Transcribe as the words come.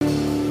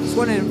Just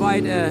want to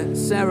invite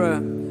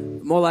Sarah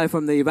Molai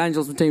from the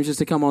evangelism team just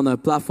to come on the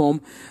platform.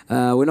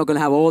 We're not going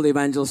to have all the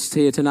evangelists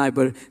here tonight,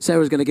 but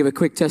Sarah's going to give a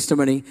quick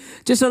testimony.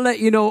 Just to let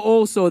you know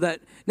also that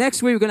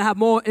next week we're going to have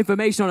more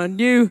information on a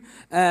new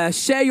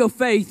Share Your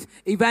Faith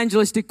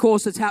evangelistic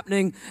course that's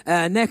happening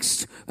on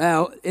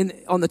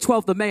the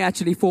 12th of May,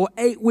 actually, for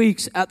 8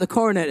 weeks at the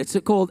Coronet. It's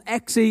called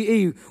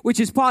XEE, which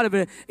is part of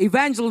an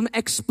evangelism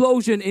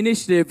explosion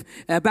initiative.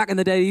 Back in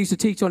the day, they used to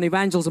teach on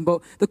evangelism,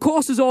 but the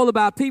course is all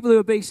about people who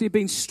have basically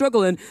been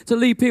struggling to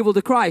lead people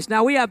to Christ.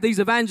 Now, we have these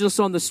evangelists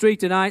on the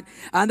street tonight,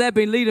 and they've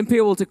been leading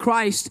people to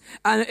Christ,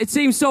 and it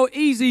seems so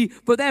easy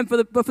for them,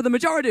 but for the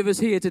majority of us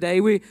here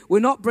today, we're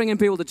not bringing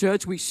people to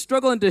church. We're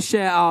struggling to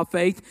share our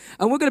faith,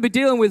 and we're going to be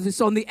dealing with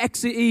this on the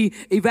XCE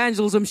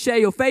Evangelism Share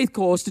Your Faith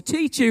course to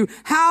teach you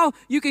how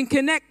you can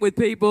connect with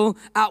people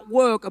at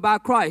work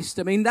about Christ.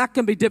 I mean, that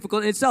can be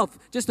difficult in itself.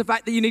 Just the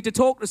fact that you need to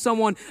talk to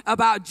someone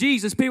about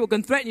Jesus, people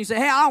can threaten you, say,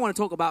 hey, I want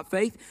to talk about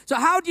faith. So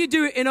how do you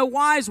do it in a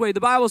wise way? The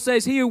Bible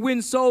says he who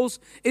wins souls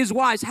is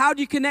wise. How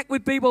do you connect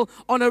with people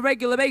on a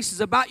regular basis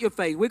about your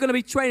faith? We're going to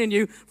be training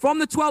you from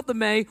the 12th of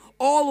May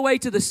all the way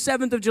to the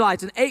 7th of July.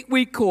 It's an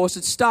 8-week course.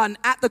 It's starting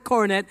at the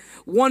Coronet,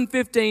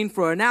 1:15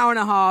 for an hour and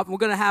a half. We're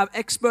going to have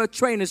expert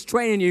trainers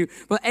training you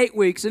for 8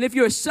 weeks. And if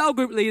you're a cell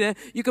group leader,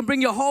 you can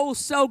bring your whole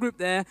cell group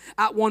there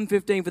at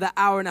 1:15 for that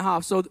hour and a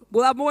half. So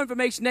we'll have more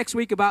information next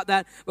week about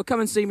that, but come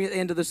and see me at the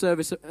end of the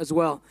service as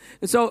well.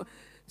 And so,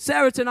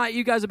 Sarah, tonight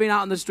you guys have been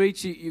out on the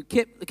streets. You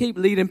keep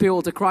leading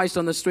people to Christ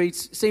on the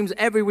streets. It seems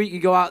every week you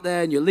go out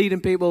there and you're leading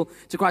people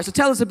to Christ. So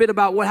tell us a bit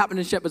about what happened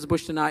in Shepherd's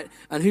Bush tonight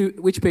and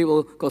which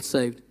people got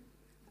saved.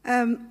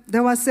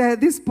 There was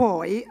this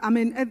boy. I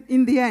mean,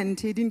 in the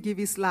end, he didn't give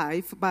his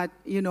life, but,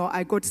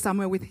 I got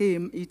somewhere with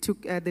him. He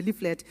took the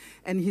leaflet,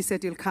 and he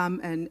said he'll come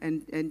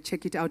and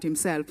check it out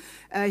himself.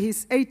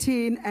 He's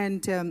 18,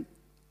 and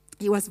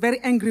he was very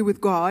angry with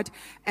God,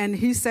 and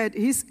he said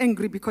he's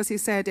angry because he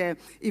said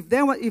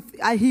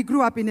he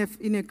grew up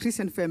in a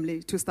Christian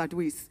family to start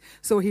with,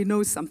 so he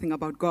knows something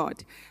about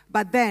God.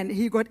 But then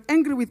he got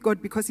angry with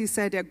God because he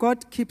said,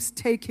 God keeps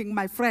taking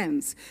my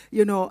friends.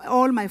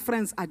 All my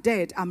friends are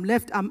dead. I'm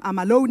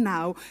alone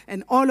now,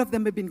 and all of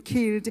them have been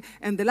killed.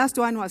 And the last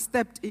one was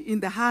stabbed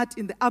in the heart,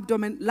 in the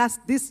abdomen,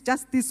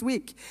 just this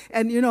week.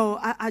 And,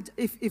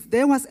 if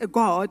there was a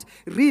God,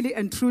 really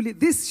and truly,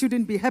 this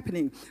shouldn't be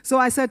happening. So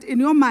I said, in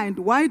your mind,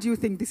 why do you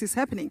think this is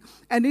happening?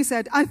 And he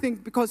said, I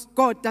think because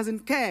God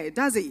doesn't care,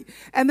 does he?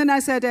 And then I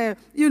said,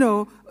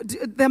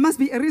 there must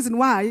be a reason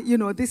why,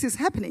 this is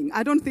happening.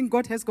 I don't think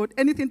God has got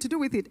anything to do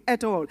with it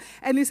at all.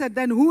 And he said,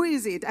 then who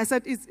is it? I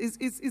said, it's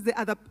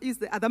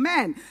the other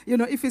man.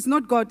 If it's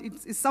not God,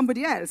 it's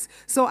somebody else.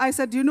 So I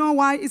said, you know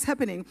why it's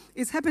happening?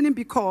 It's happening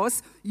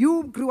because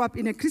you grew up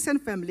in a Christian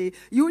family.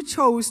 You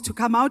chose to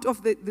come out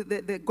of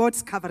the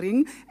God's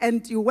covering,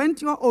 and you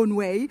went your own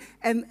way.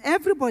 And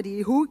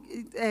everybody who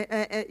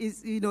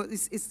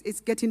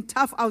is getting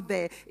tough out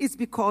there is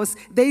because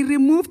they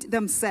removed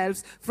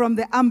themselves from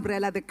the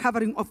umbrella, the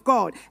covering of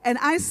God. And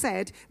I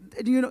said,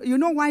 you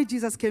know why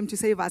Jesus came to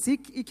save us? He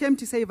came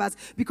to save us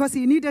because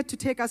he needed to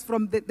take us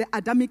from the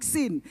Adamic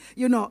sin.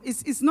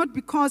 It's not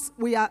because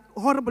we are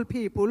horrible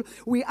people.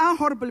 We are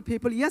horrible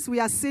people. Yes, we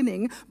are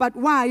sinning. But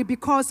why?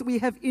 Because we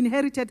have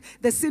inherited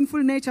the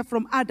sinful nature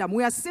from Adam.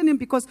 We are sinning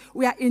because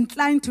we are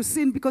inclined to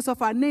sin because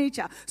of our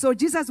nature. So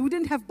Jesus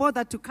wouldn't have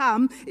bothered to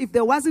come if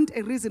there wasn't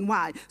a reason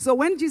why. So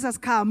when Jesus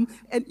came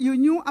and you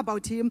knew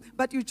about him,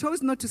 but you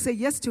chose not to say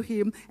yes to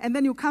him, and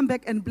then you come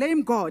back and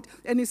blame God.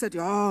 And he said,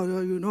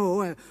 and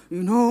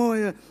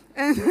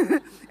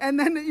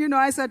then,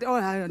 I said,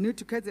 I need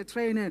to catch the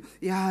train. And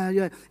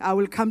I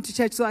will come to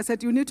church. So I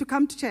said, you need to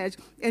come to church,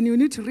 and you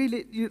need to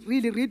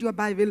really read your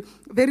Bible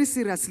very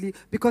seriously,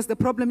 because the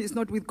problem is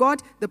not with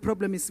God, the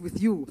problem is with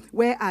you.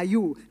 Where are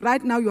you?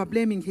 Right now you are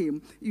blaming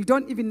him. You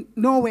don't even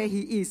know where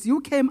he is.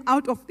 You came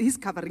out of his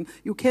covering.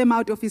 You came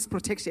out of his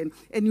protection,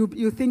 and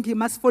you think he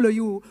must follow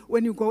you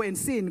when you go and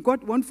sin.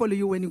 God won't follow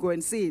you when you go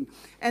and sin.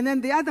 And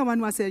then the other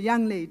one was a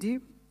young lady.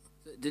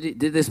 Did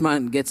this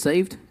man get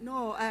saved?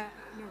 No.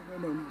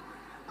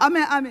 I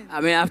mean,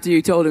 after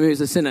you told him he was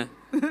a sinner.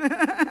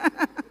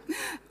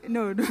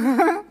 No,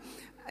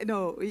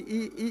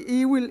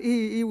 he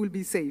will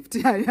be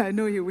saved. I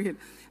know he will.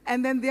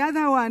 And then the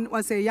other one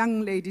was a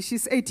young lady.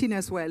 She's 18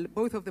 as well.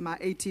 Both of them are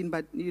 18,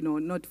 but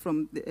not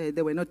from.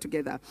 They were not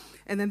together.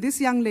 And then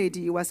this young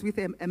lady was with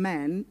a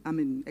man.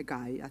 A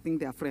guy. I think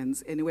they are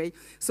friends anyway.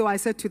 So I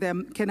said to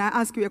them, "Can I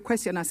ask you a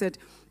question?" I said,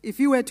 "If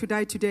you were to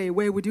die today,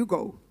 where would you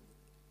go?"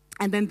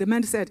 And then the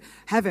man said,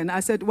 heaven.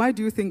 I said, why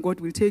do you think God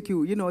will take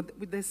you?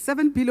 There's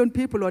 7 billion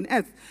people on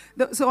earth.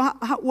 So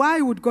why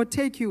would God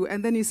take you?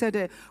 And then he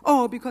said,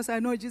 because I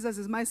know Jesus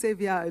is my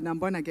savior and I'm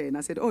born again.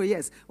 I said, oh,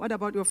 yes. What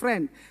about your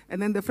friend? And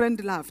then the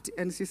friend laughed.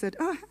 And she said,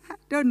 I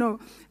don't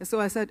know. So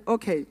I said,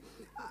 okay.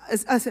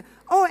 I said,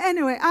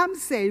 anyway, I'm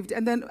saved.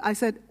 And then I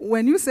said,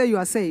 when you say you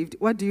are saved,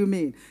 what do you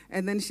mean?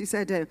 And then she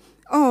said,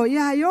 oh,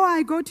 yeah,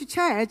 I go to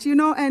church,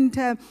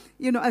 and,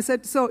 I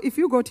said, so if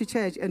you go to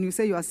church and you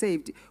say you are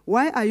saved,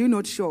 why are you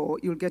not sure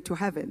you'll get to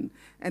heaven?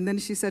 And then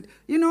she said,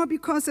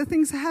 because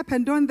things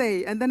happen, don't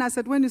they? And then I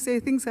said, when you say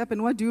things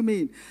happen, what do you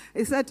mean?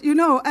 He said, you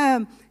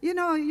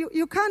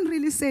can't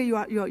really say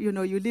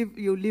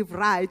you live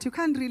right. You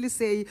can't really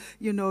say,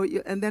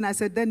 and then I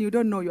said, then you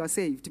don't know you are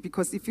saved.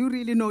 Because if you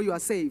really know you are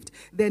saved,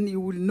 then you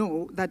will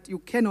know that you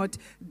cannot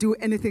do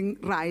anything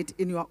right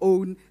in your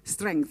own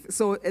strength.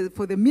 So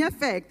for the mere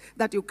fact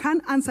that you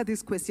can't answer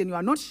this question, you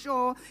are not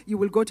sure you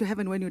will go to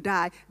heaven when you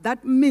die,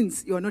 that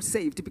means you are not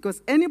saved.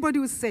 Because anybody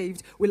who is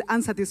saved will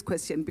answer this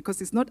question,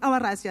 because it's not our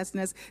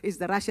righteousness, it's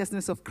the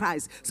righteousness of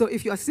Christ. So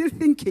if you are still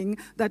thinking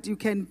that you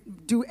can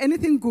do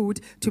anything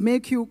good to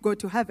make you go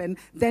to heaven,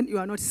 then you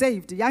are not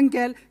saved. Young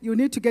girl, you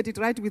need to get it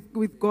right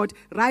with God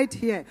right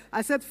here.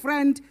 I said,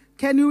 friend,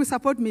 can you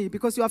support me?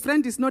 Because your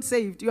friend is not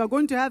saved. You are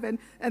going to heaven,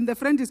 and the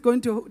friend is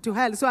going to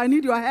hell. So I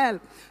need your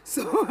help.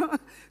 So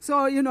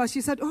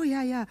she said, oh,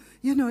 yeah.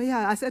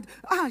 I said,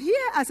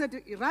 here. I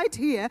said, right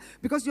here,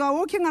 because you are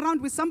walking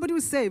around with somebody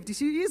who's saved.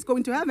 She is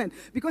going to heaven,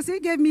 because he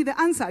gave me the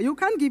answer. You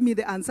can't give me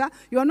the answer.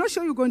 You are not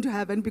sure you're going to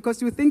heaven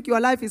because you think your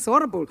life is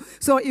horrible.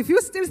 So if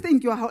you still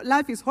think your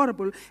life is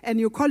horrible and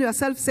you call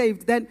yourself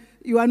saved, then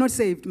you are not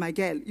saved, my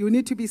girl. You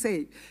need to be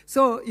saved.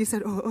 So he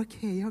said, oh,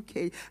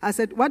 okay. I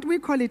said, what we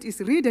call it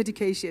is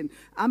rededication.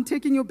 I'm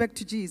taking you back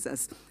to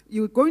Jesus.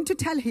 You're going to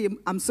tell him,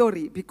 I'm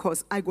sorry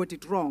because I got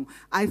it wrong.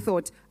 I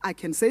thought I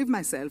can save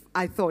myself.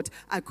 I thought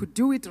I could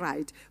do it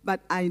right.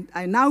 But I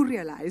now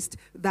realized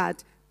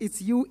that it's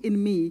you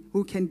in me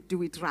who can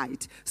do it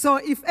right. So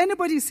if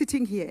anybody is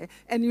sitting here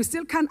and you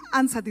still can't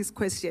answer this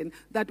question,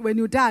 that when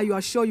you die, you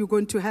are sure you're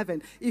going to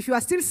heaven. If you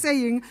are still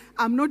saying,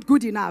 I'm not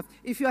good enough.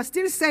 If you are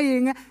still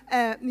saying,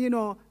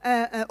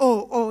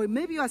 or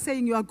maybe you are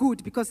saying you are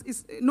good, because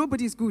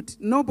nobody is good.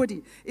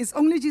 Nobody. It's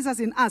only Jesus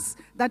in us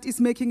that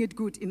is making it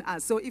good in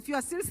us. So if you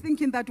are still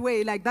thinking that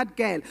way, like that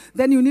girl,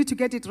 then you need to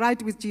get it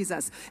right with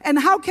Jesus. And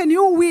how can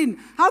you win?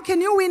 How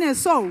can you win a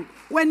soul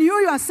when you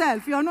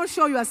yourself, you are not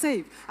sure you are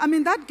saved? I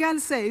mean, that girl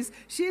says,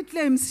 she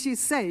claims she's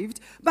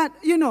saved, but,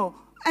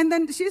 and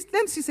then she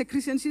claims she's a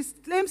Christian, she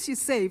claims she's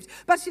saved,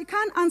 but she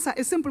can't answer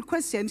a simple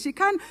question.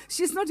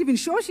 She's not even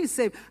sure she's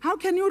saved. How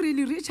can you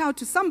really reach out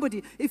to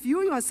somebody if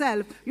you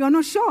yourself, you're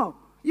not sure?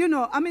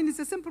 It's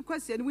a simple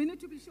question. We need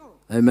to be sure.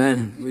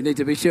 Amen. We need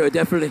to be sure,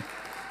 definitely.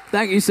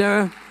 Thank you,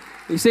 Sarah.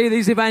 You see,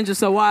 these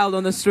evangelists are wild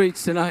on the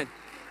streets tonight.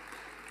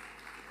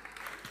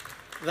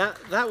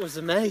 That was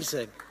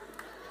amazing.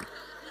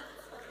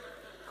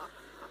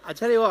 I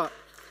tell you what,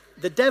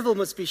 the devil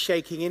must be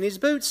shaking in his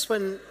boots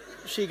when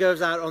she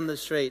goes out on the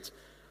street.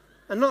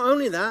 And not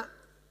only that,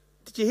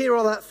 did you hear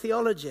all that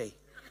theology?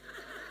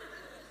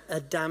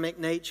 Adamic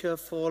nature,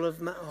 fall of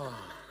man. Oh.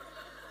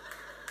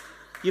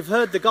 You've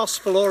heard the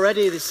gospel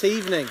already this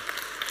evening.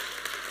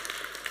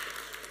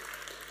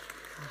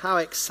 How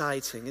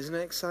exciting, isn't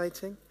it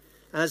exciting?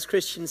 And as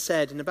Christian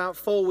said, in about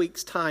 4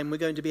 weeks' time, we're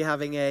going to be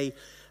having a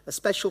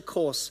special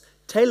course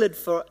tailored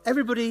for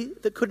everybody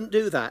that couldn't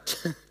do that.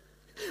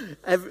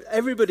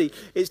 Everybody.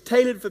 It's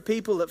tailored for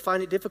people that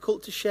find it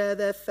difficult to share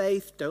their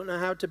faith, don't know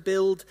how to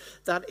build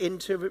that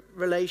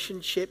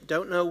interrelationship,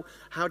 don't know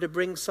how to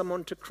bring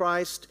someone to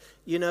Christ,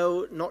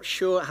 not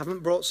sure,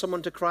 haven't brought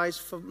someone to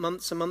Christ for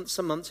months and months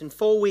and months. In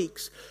 4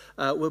 weeks,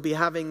 we'll be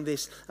having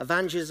this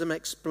evangelism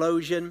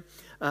explosion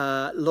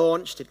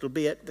launched. It'll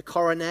be at the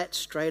Coronet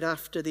straight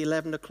after the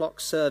 11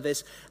 o'clock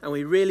service, and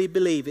we really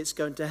believe it's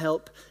going to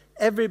help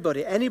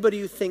anybody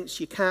who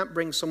thinks you can't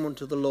bring someone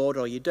to the Lord,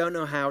 or you don't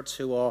know how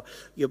to, or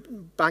you're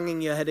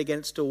banging your head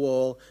against a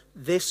wall.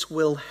 This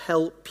will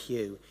help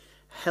you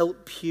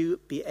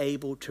be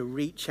able to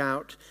reach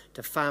out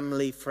to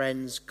family,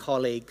 friends,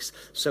 colleagues.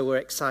 So we're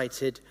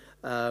excited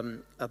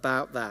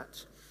about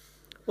that.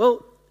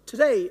 Well,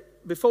 today,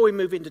 before we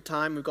move into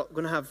time, we're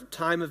going to have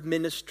time of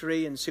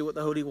ministry and see what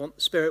the Holy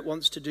Spirit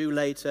wants to do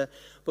later.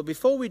 But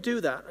before we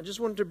do that, I just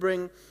wanted to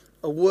bring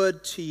a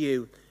word to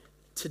you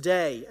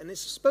today, and I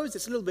suppose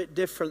it's a little bit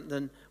different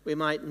than we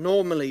might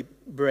normally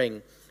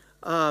bring.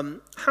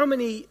 How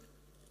many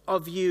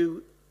of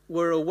you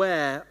were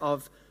aware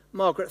of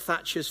Margaret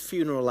Thatcher's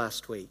funeral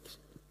last week?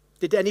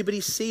 Did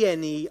anybody see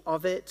any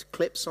of it,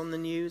 clips on the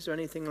news or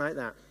anything like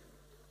that?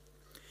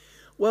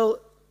 Well,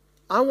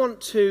 I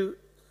want to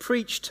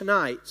preach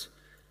tonight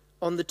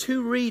on the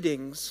 2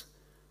 readings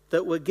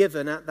that were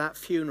given at that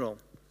funeral.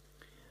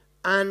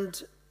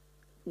 And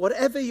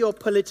whatever your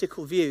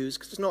political views,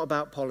 because it's not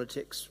about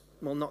politics,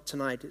 well, not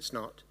tonight, it's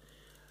not.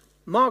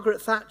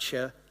 Margaret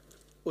Thatcher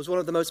was one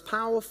of the most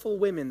powerful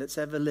women that's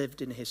ever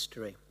lived in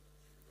history.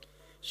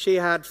 She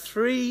had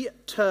 3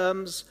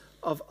 terms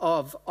of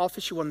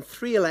office. She won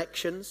 3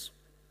 elections.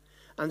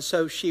 And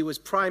so she was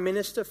prime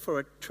minister for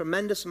a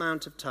tremendous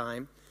amount of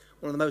time.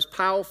 One of the most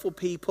powerful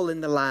people in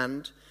the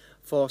land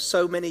for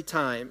so many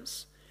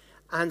times.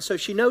 And so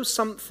she knows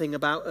something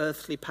about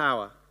earthly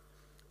power.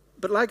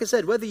 But like I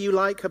said, whether you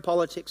like her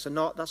politics or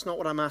not, that's not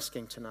what I'm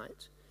asking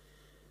tonight.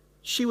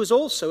 She was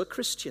also a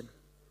Christian.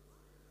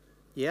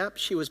 Yep,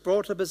 she was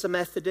brought up as a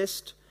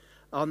Methodist.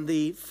 On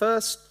the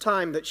first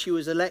time that she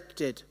was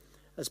elected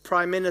as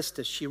Prime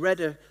Minister, she read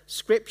a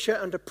scripture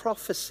and a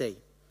prophecy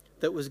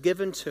that was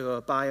given to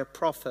her by a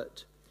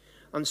prophet.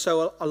 And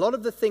so a lot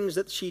of the things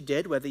that she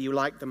did, whether you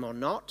like them or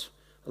not,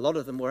 a lot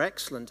of them were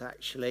excellent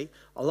actually,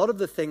 a lot of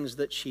the things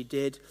that she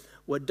did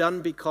were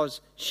done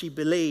because she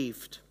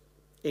believed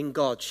in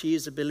God. She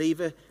is a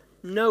believer,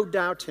 no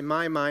doubt in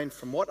my mind,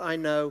 from what I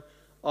know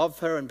of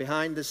her and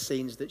behind the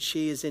scenes, that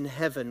she is in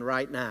heaven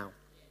right now.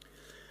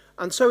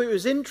 And so it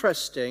was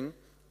interesting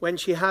when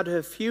she had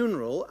her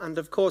funeral, and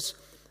of course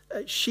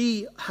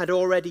she had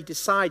already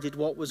decided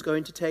what was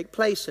going to take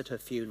place at her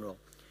funeral.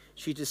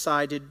 She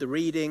decided the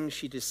reading,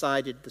 she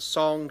decided the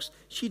songs,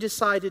 she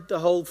decided the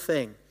whole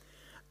thing.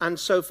 And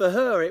so for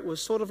her it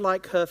was sort of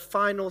like her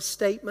final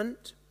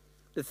statement,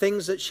 the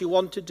things that she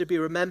wanted to be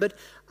remembered,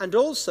 and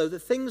also the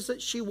things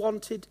that she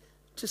wanted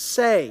to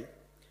say.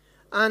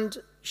 And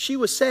she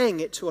was saying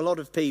it to a lot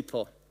of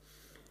people.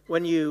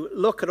 When you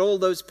look at all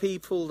those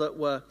people that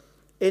were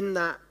in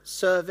that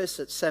service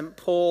at St.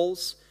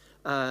 Paul's,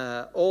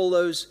 all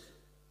those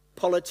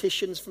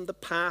politicians from the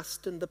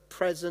past and the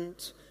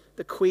present,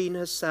 the Queen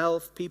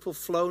herself, people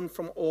flown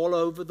from all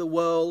over the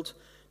world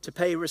to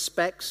pay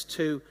respects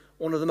to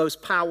one of the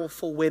most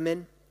powerful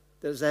women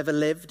that has ever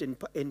lived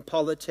in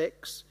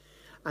politics,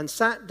 and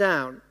sat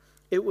down.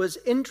 It was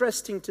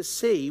interesting to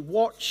see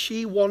what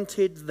she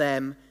wanted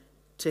them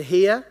to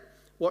hear,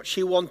 what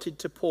she wanted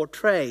to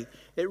portray.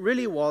 It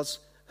really was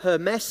her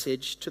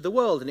message to the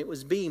world, and it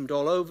was beamed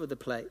all over the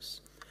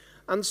place.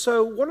 And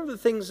so one of the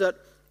things that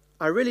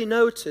I really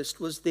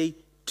noticed was the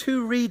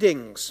 2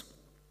 readings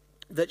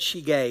that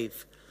she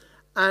gave.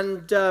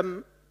 And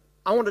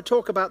I want to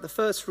talk about the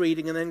first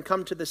reading and then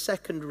come to the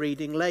second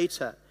reading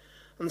later.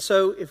 And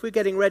so if we're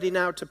getting ready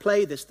now to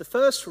play this, the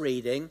first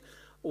reading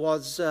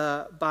was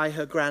by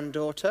her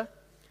granddaughter,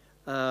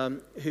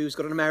 who's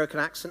got an American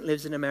accent,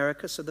 lives in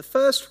America. So the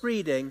first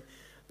reading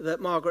that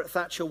Margaret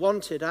Thatcher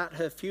wanted at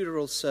her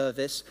funeral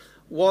service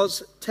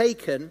was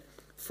taken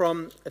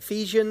from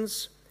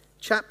Ephesians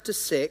chapter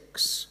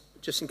 6,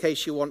 just in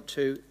case you want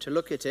to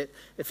look at it.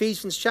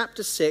 Ephesians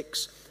chapter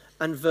 6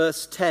 and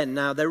verse 10.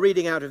 Now, they're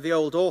reading out of the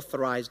old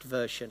authorized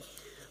version.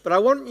 But I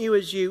want you,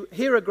 as you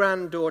hear a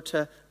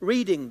granddaughter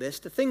reading this,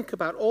 to think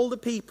about all the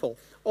people,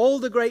 all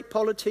the great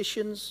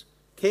politicians,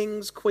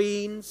 kings,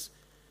 queens,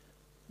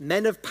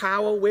 men of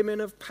power, women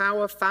of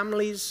power,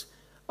 families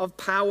of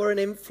power and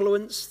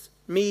influence,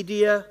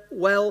 media,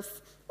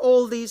 wealth.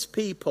 All these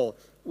people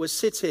were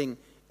sitting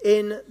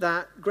in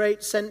that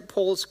great St.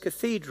 Paul's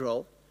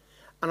Cathedral.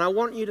 And I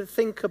want you to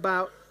think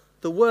about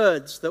the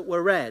words that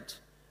were read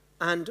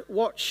and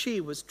what she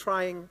was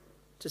trying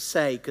to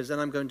say, because then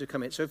I'm going to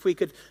come in. So if we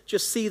could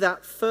just see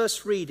that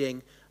first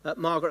reading at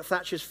Margaret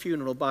Thatcher's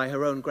funeral by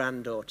her own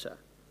granddaughter.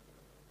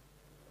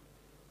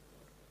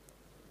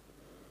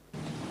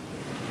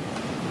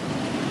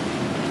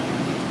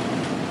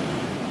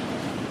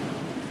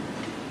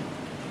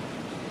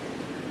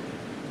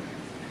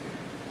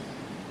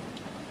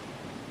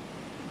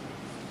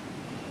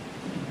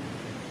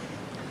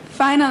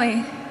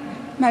 Finally,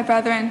 my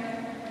brethren,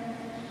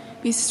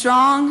 be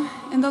strong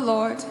in the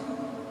Lord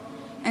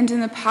and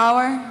in the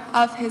power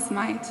of his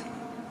might.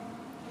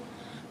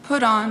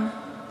 Put on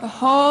the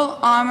whole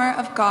armor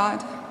of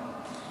God,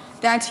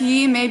 that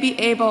ye may be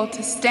able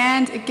to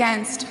stand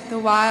against the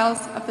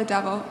wiles of the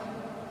devil.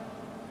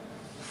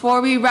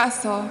 For we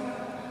wrestle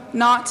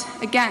not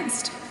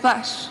against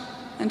flesh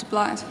and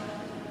blood,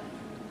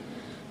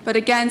 but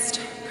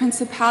against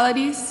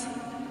principalities,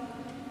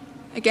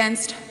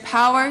 against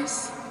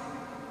powers,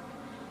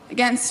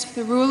 against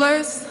the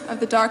rulers of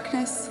the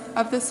darkness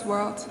of this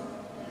world,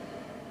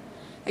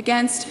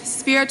 against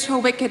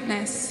spiritual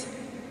wickedness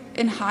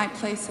in high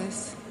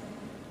places.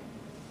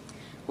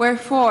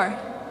 Wherefore,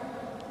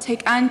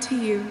 take unto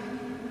you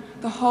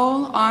the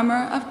whole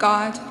armor of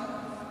God,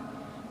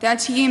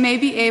 that ye may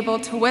be able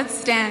to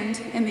withstand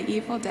in the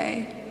evil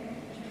day,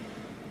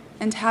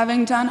 and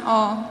having done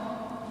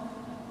all,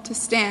 to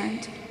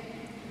stand.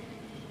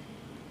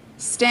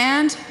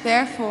 Stand,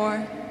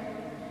 therefore,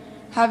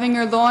 having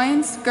your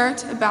loins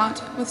girt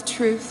about with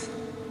truth,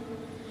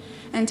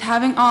 and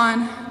having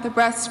on the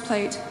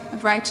breastplate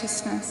of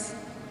righteousness,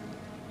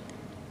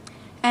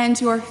 and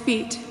your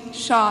feet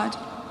shod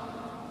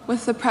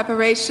with the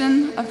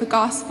preparation of the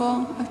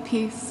gospel of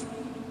peace.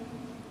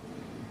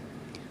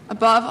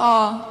 Above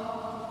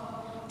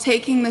all,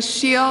 taking the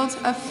shield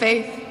of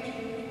faith,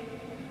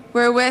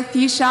 wherewith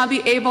ye shall be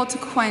able to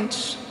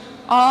quench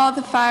all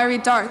the fiery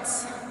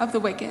darts of the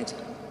wicked,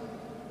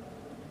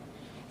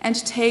 and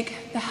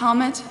take the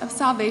helmet of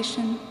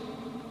salvation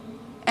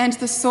and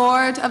the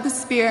sword of the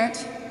Spirit,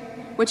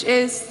 which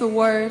is the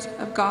word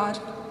of God.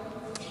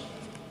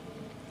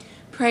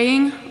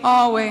 Praying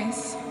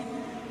always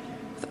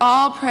with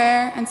all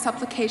prayer and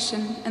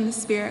supplication in the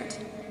Spirit,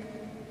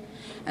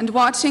 and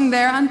watching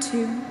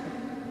thereunto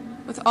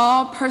with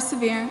all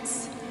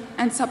perseverance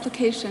and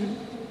supplication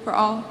for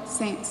all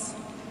saints.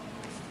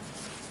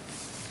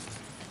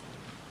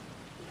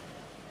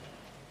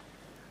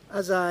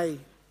 As I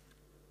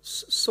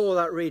saw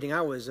that reading,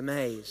 I was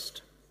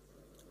amazed.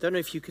 Don't know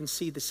if you can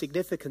see the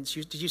significance.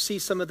 Did you see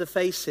some of the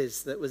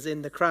faces that was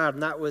in the crowd?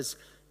 And that was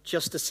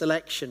just a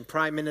selection.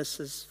 Prime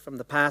ministers from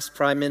the past,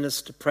 prime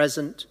minister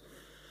present.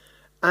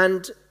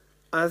 And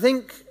I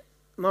think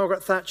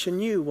Margaret Thatcher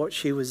knew what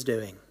she was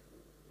doing.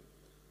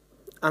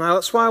 And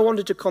that's why I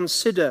wanted to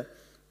consider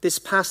this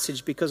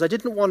passage, because I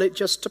didn't want it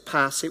just to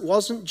pass. It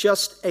wasn't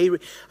just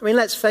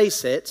let's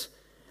face it,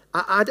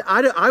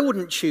 I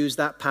wouldn't choose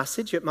that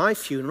passage at my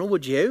funeral,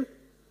 would you?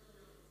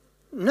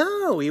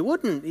 No, you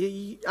wouldn't.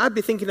 I'd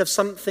be thinking of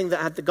something that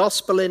had the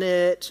gospel in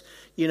it,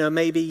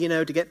 maybe,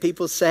 to get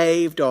people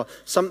saved, or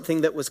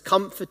something that was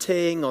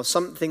comforting, or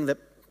something that,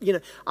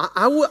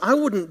 I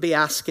wouldn't be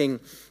asking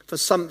for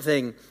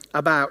something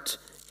about,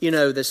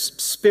 this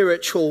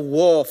spiritual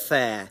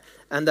warfare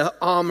and the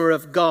armor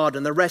of God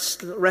and the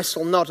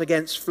wrestle not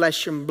against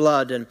flesh and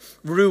blood and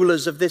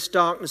rulers of this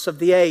darkness of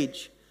the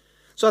age.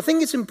 So I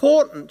think it's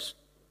important,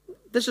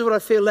 this is what I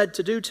feel led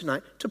to do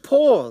tonight, to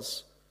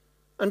pause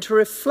and to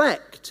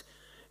reflect,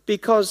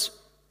 because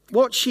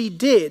what she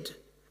did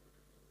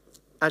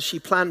as she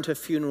planned her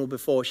funeral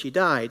before she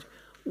died,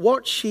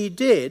 what she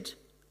did,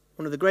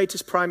 one of the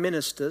greatest prime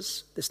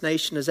ministers this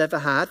nation has ever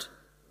had,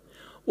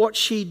 what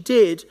she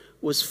did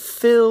was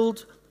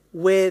filled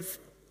with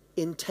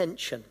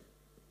intention.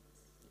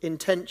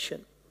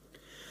 Intention.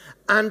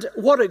 And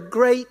what a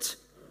great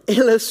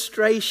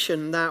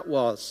illustration that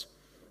was.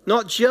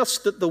 Not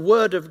just that the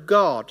word of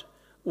God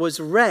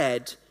was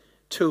read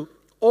to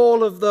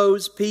all of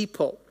those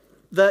people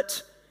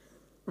that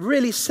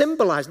really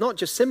symbolize, not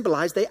just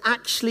symbolize, they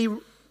actually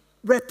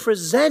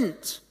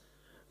represent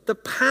the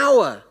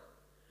power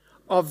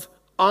of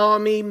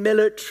army,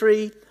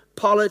 military,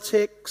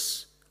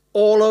 politics,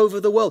 all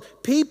over the world.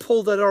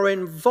 People that are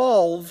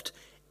involved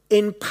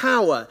in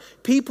power,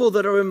 people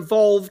that are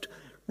involved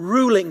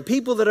ruling,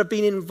 people that have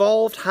been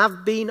involved,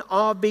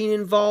 are being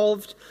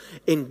involved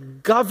in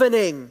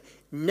governing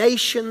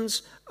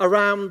nations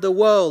around the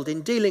world,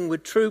 in dealing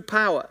with true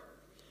power.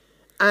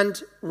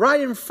 And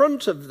right in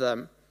front of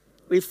them,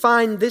 we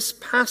find this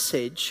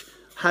passage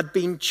had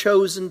been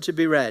chosen to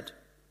be read.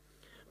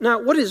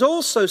 Now, what is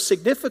also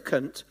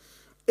significant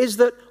is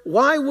that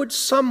why would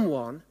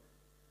someone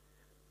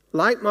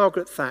like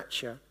Margaret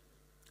Thatcher,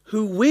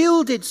 who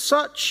wielded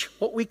such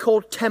what we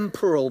call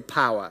temporal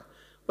power.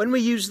 When we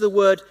use the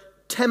word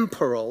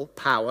temporal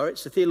power,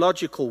 it's a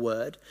theological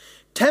word.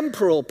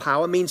 Temporal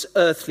power means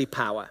earthly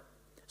power.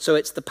 So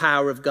it's the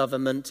power of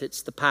government,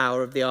 it's the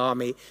power of the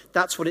army.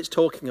 That's what it's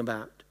talking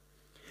about.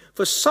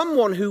 For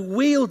someone who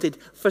wielded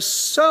for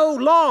so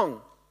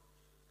long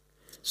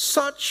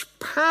such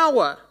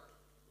power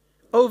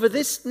over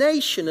this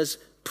nation as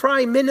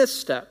prime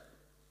minister,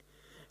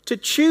 to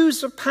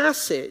choose a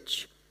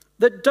passage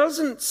that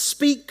doesn't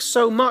speak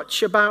so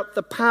much about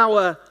the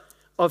power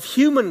of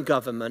human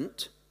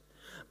government,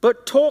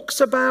 but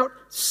talks about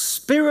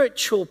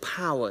spiritual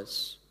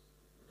powers.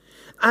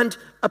 And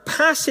a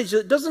passage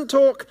that doesn't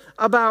talk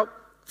about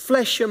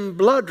flesh and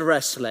blood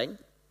wrestling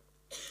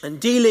and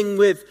dealing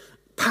with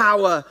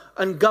power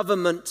and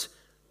government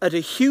at a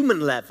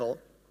human level,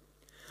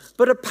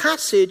 but a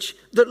passage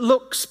that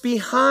looks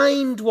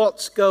behind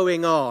what's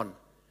going on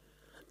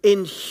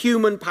in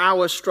human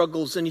power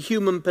struggles and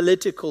human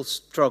political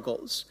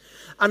struggles,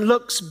 and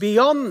looks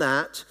beyond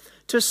that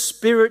to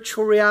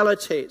spiritual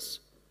realities.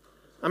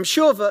 I'm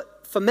sure that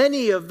for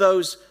many of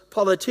those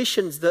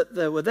politicians that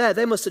were there,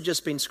 they must have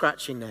just been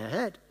scratching their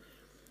head.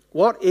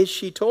 What is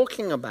she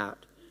talking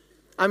about?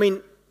 I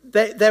mean,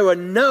 there were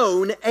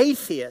known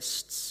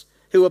atheists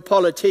who were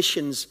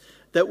politicians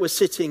that were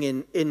sitting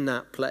in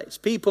that place.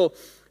 People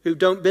who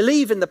don't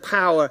believe in the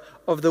power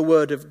of the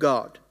Word of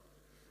God.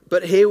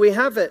 But here we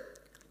have it.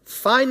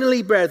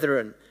 Finally,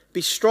 brethren,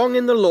 be strong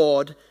in the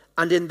Lord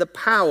and in the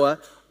power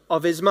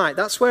of his might.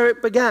 That's where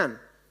it began.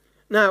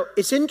 Now,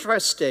 it's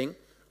interesting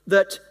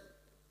that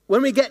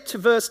when we get to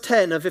verse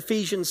 10 of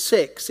Ephesians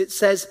 6, it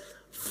says,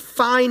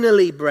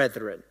 finally,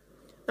 brethren.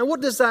 Now,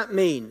 what does that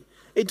mean?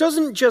 It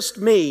doesn't just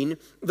mean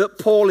that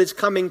Paul is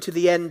coming to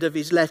the end of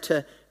his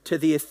letter to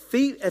the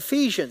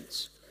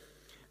Ephesians.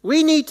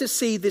 We need to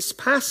see this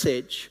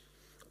passage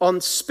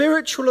on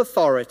spiritual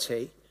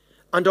authority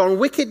and on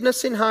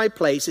wickedness in high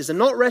places, and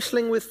not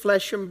wrestling with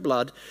flesh and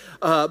blood,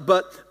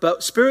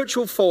 but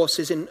spiritual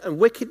forces in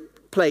wicked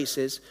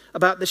places,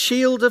 about the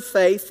shield of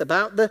faith,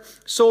 about the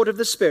sword of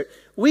the Spirit.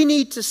 We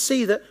need to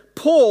see that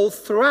Paul,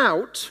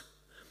 throughout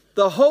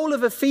the whole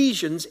of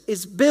Ephesians,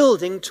 is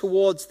building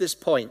towards this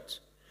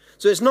point.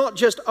 So it's not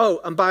just,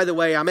 and by the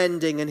way, I'm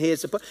ending, and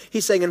here's the point.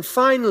 He's saying, and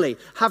finally,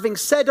 having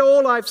said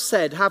all I've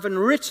said, having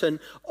written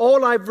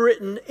all I've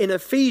written in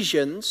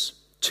Ephesians,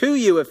 to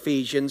you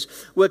Ephesians,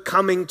 we're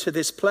coming to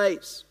this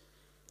place.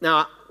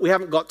 Now, we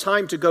haven't got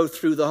time to go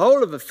through the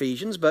whole of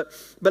Ephesians, but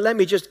let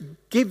me just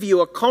give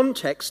you a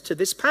context to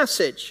this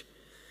passage.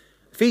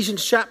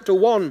 Ephesians chapter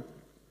 1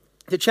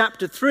 to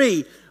chapter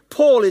 3,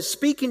 Paul is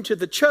speaking to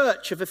the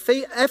church of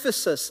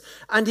Ephesus,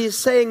 and he's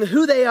saying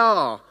who they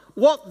are,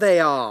 what they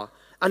are,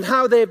 and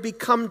how they have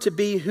become to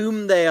be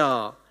whom they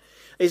are.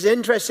 It's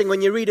interesting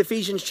when you read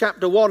Ephesians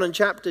chapter 1 and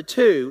chapter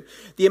 2,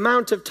 the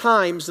amount of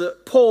times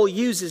that Paul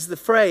uses the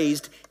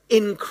phrase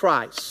in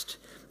Christ.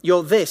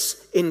 You're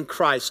this in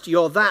Christ.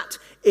 You're that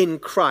in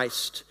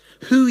Christ.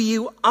 Who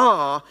you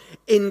are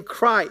in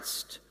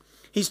Christ.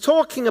 He's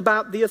talking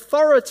about the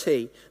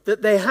authority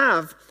that they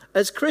have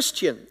as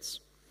Christians.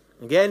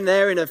 Again,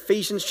 there in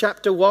Ephesians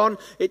chapter 1,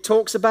 it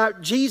talks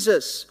about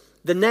Jesus,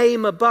 the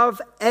name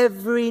above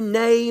every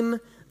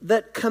name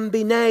that can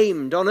be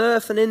named on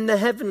earth and in the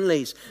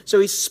heavenlies. So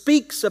he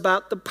speaks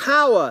about the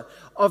power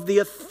of the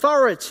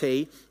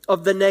authority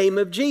of the name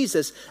of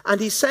Jesus.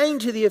 And he's saying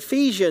to the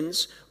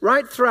Ephesians,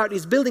 right throughout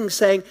his building,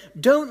 saying,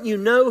 don't you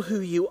know who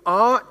you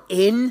are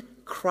in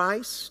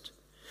Christ?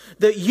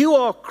 That you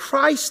are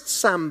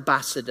Christ's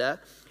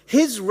ambassador,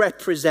 his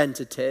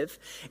representative.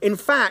 In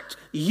fact,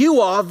 you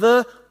are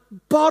the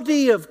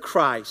body of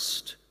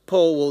Christ,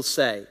 Paul will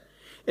say.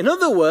 In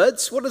other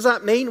words, what does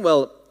that mean?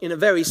 Well, in a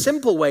very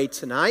simple way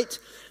tonight,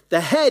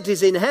 the head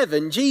is in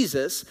heaven,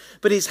 Jesus,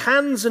 but his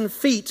hands and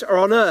feet are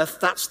on earth.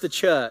 That's the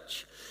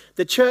church.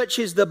 The church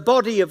is the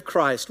body of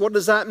Christ. What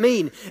does that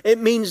mean? It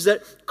means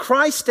that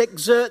Christ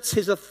exerts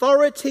his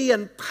authority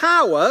and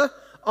power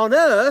on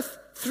earth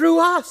through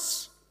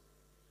us.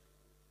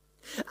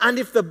 And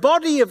if the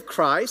body of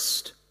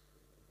Christ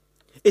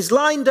is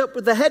lined up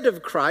with the head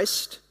of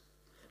Christ,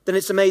 then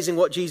it's amazing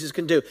what Jesus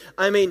can do.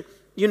 I mean,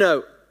 you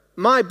know,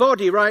 my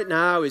body right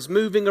now is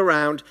moving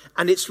around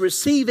and it's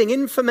receiving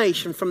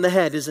information from the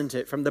head, isn't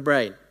it? From the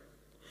brain.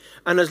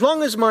 And as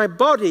long as my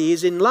body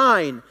is in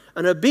line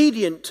and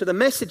obedient to the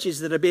messages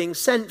that are being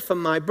sent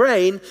from my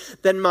brain,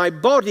 then my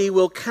body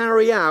will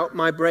carry out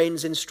my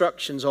brain's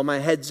instructions or my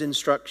head's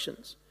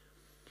instructions.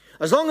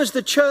 As long as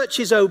the church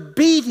is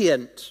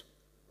obedient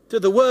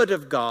to the word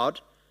of God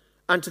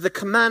and to the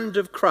command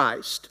of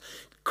Christ,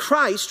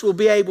 Christ will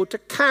be able to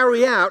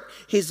carry out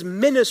his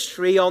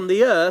ministry on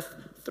the earth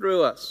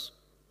through us.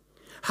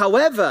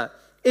 However,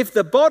 if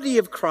the body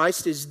of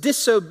Christ is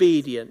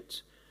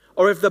disobedient,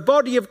 or if the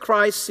body of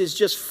Christ is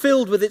just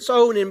filled with its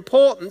own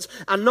importance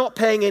and not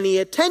paying any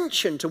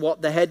attention to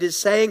what the head is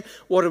saying,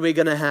 what are we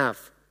going to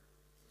have?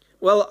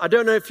 Well, I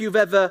don't know if you've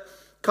ever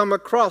come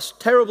across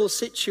terrible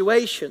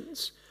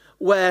situations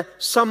where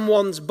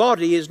someone's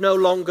body is no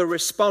longer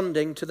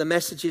responding to the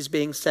messages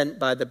being sent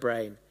by the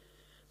brain.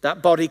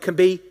 That body can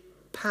be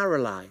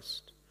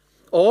paralyzed.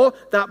 Or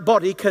that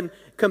body can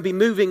be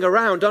moving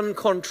around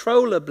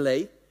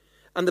uncontrollably,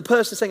 and the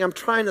person saying, I'm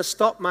trying to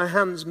stop my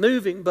hands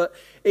moving, but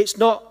it's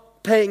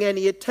not paying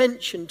any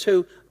attention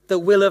to the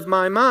will of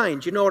my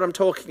mind. You know what I'm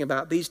talking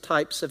about? These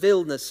types of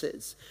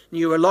illnesses,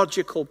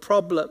 neurological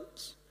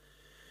problems.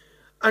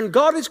 And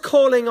God is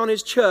calling on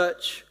his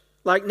church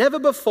like never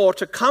before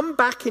to come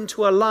back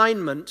into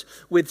alignment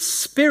with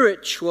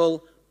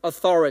spiritual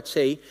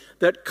authority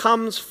that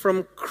comes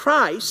from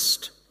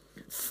Christ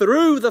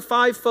through the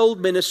fivefold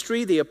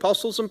ministry, the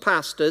apostles and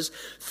pastors,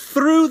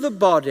 through the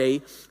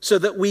body, so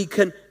that we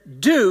can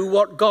do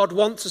what God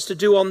wants us to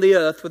do on the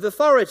earth with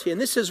authority. And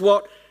this is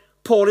what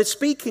Paul is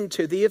speaking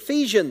to the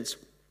Ephesians.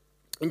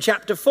 In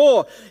chapter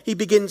 4, he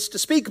begins to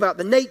speak about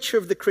the nature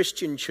of the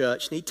Christian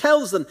church, and he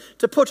tells them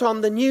to put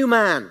on the new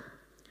man,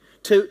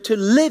 to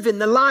live in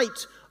the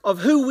light of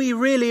who we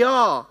really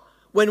are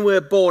when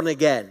we're born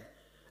again,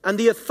 and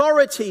the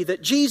authority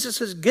that Jesus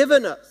has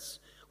given us.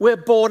 We're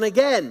born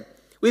again.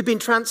 We've been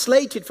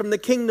translated from the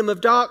kingdom of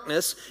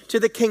darkness to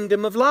the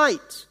kingdom of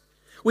light.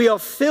 We are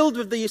filled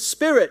with the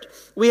Spirit.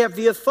 We have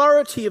the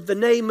authority of the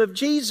name of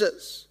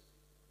Jesus.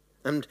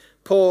 And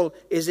Paul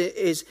is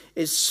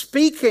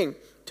speaking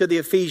to the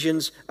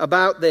Ephesians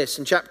about this.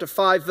 In chapter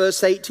 5,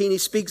 verse 18, he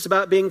speaks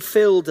about being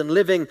filled and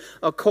living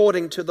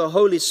according to the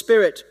Holy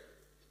Spirit.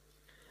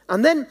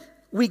 And then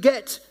we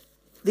get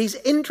these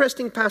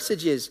interesting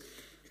passages.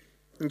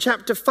 In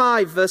chapter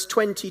 5, verse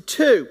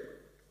 22,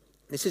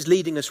 this is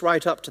leading us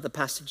right up to the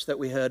passage that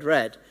we heard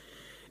read.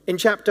 In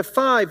chapter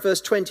 5,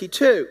 verse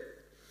 22,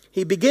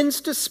 he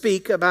begins to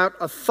speak about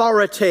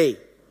authority.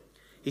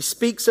 He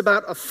speaks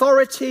about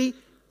authority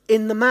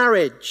in the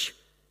marriage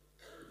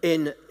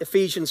in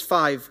Ephesians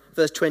 5,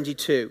 verse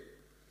 22.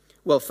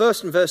 Well,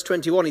 first in verse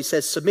 21, he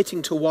says,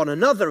 submitting to one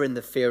another in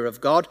the fear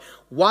of God.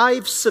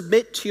 Wives,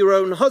 submit to your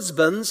own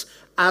husbands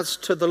as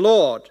to the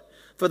Lord.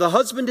 For the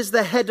husband is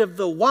the head of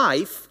the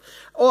wife,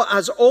 or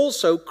as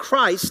also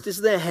Christ is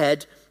the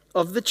head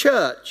of the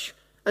church,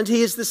 and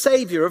he is the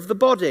Savior of the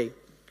body.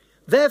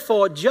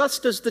 Therefore,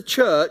 just as the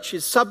church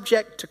is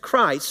subject to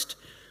Christ,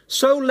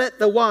 so let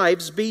the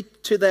wives be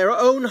to their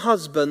own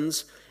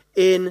husbands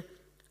in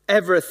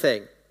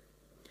everything.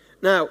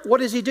 Now, what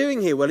is he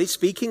doing here? Well, he's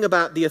speaking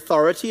about the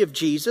authority of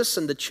Jesus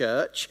and the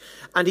church,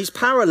 and he's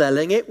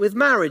paralleling it with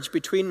marriage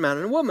between man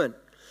and woman.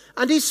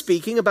 And he's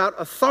speaking about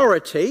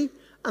authority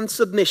and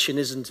submission,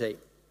 isn't he?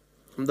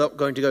 I'm not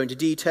going to go into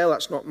detail.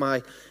 That's not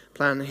my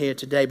plan here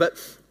today. But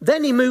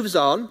then he moves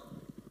on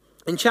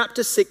in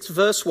chapter 6,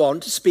 verse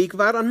 1, to speak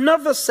about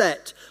another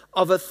set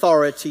of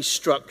authority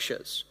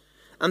structures.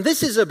 And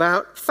this is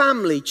about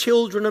family,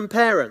 children, and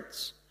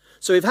parents.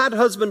 So we've had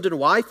husband and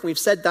wife, and we've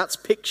said that's a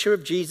picture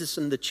of Jesus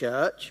and the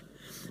church.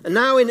 And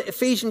now in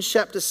Ephesians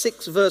chapter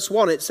 6, verse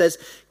 1, it says,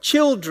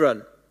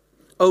 "Children,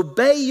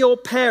 obey your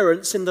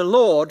parents in the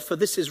Lord, for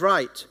this is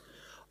right.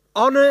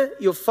 Honor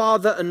your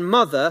father and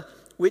mother,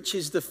 which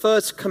is the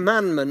first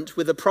commandment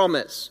with a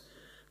promise,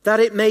 that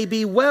it may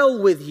be well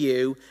with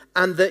you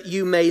and that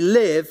you may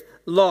live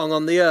long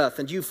on the earth.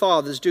 And you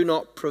fathers, do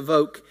not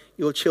provoke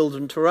your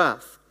children to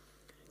wrath."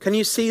 Can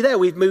you see there?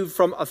 We've moved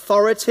from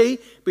authority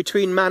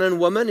between man and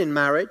woman in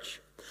marriage.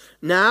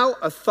 Now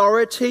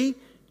authority,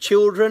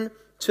 children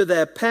to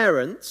their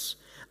parents.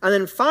 And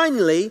then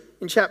finally,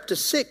 in chapter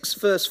 6,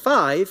 verse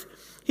 5,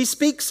 he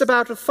speaks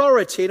about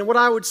authority, and what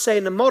I would say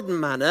in a modern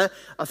manner,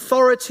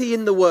 authority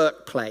in the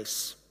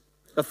workplace.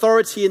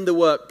 Authority in the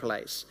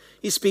workplace.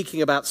 He's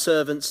speaking about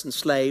servants and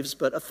slaves,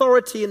 but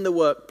authority in the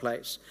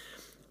workplace.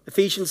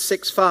 Ephesians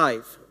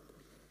 6:5.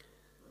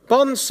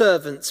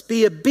 "Bondservants,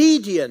 be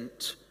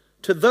obedient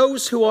to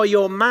those who are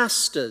your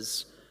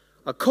masters,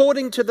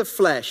 according to the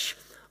flesh,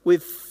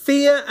 with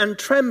fear and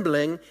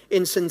trembling,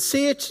 in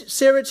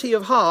sincerity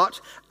of heart,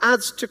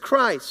 as to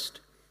Christ,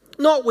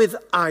 not with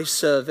eye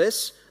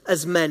service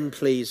as men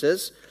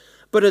pleasers,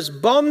 but as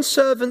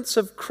bondservants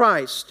of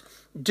Christ,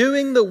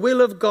 doing the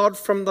will of God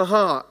from the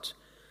heart,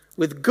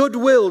 with good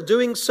will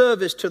doing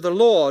service to the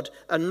Lord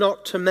and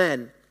not to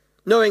men,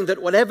 knowing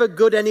that whatever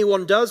good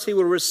anyone does, he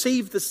will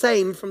receive the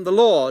same from the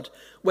Lord,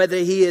 whether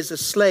he is a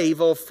slave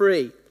or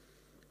free.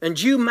 And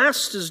you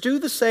masters, do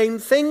the same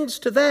things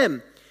to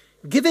them,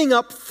 giving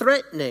up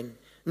threatening,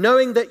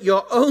 knowing that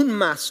your own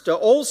master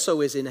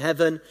also is in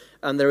heaven,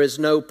 and there is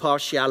no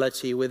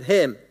partiality with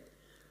him.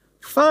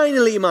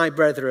 Finally, my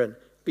brethren,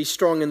 be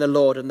strong in the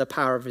Lord and the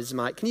power of his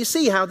might." Can you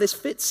see how this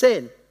fits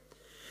in?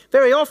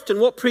 Very often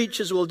what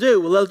preachers will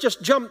do, they'll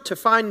just jump to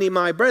 "finally,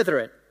 my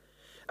brethren."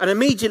 And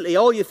immediately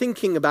all you're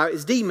thinking about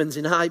is demons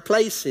in high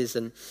places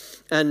and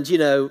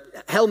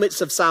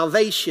helmets of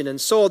salvation and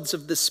swords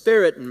of the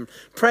Spirit and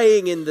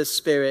praying in the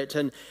Spirit.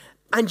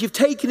 And you've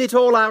taken it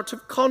all out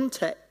of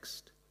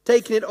context.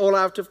 Taken it all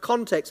out of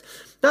context.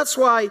 That's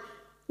why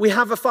we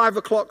have a 5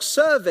 o'clock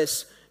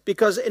service,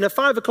 because in a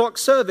 5 o'clock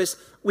service,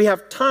 we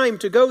have time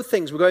to go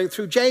things. We're going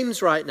through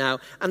James right now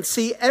and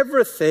see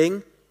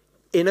everything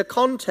in a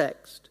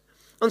context.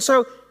 And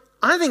so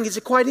I think it's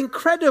quite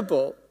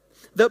incredible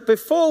that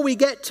before we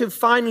get to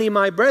 "finally,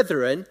 my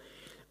brethren,"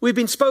 we've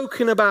been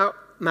spoken about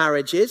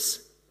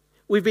marriages,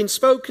 we've been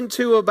spoken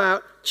to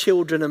about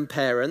children and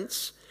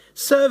parents,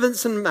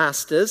 servants and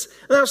masters,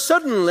 and now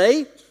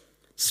suddenly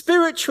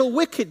spiritual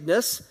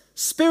wickedness,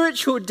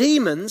 spiritual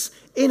demons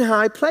in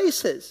high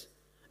places.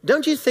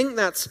 Don't you think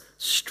that's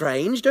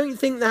strange? Don't you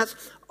think that's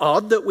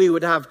odd that we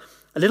would have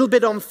a little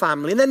bit on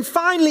family and then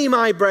 "finally,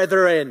 my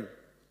brethren,"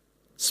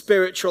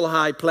 spiritual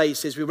high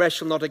places, we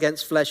wrestle not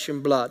against flesh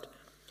and blood?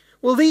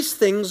 Well, these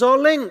things are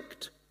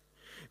linked,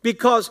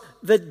 because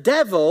the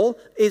devil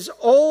is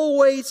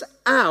always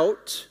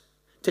out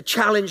to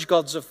challenge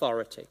God's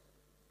authority.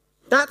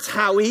 That's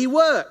how he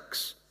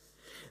works.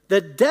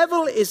 The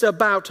devil is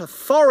about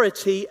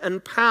authority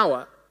and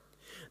power.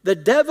 The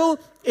devil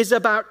is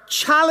about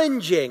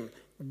challenging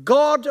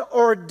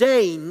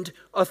God-ordained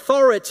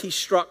authority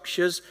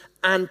structures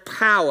and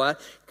power,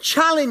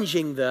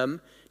 challenging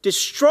them,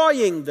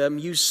 destroying them,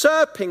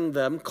 usurping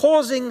them,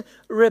 causing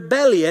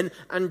rebellion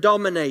and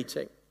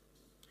dominating.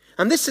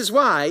 And this is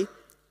why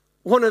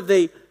one of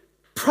the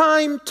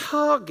prime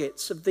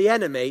targets of the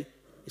enemy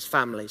is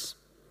families.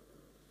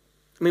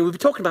 I mean, we've been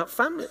talking about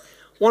family.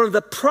 One of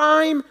the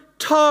prime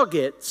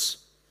targets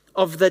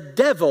of the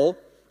devil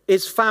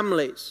is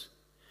families.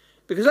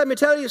 Because let me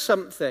tell you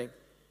something.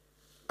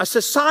 A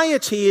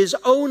society is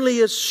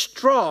only as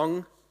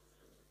strong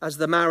as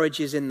the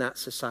marriages in that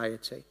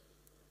society.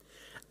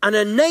 And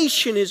a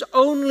nation is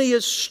only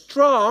as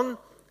strong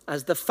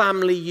as the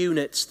family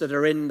units that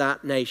are in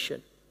that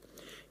nation.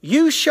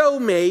 You show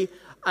me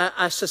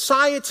a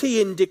society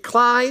in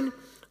decline,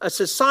 a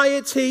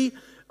society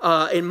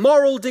in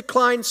moral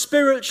decline,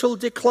 spiritual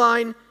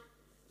decline,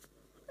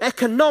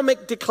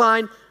 economic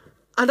decline,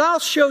 and I'll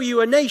show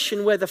you a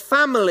nation where the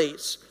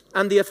families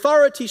and the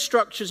authority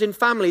structures in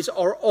families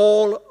are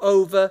all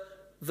over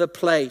the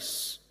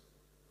place.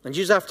 And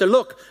you just have to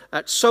look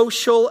at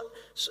social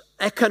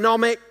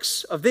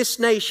economics of this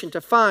nation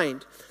to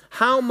find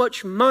how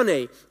much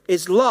money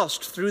is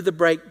lost through the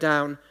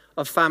breakdown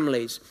of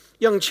families.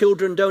 Young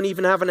children don't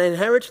even have an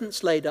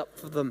inheritance laid up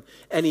for them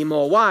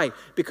anymore. Why?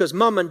 Because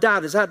mum and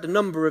dad has had a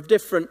number of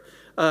different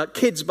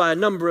kids by a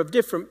number of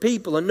different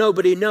people, and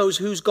nobody knows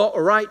who's got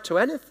a right to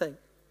anything.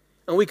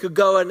 And we could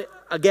go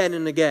again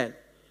and again.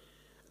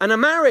 And a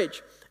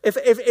marriage,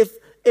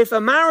 if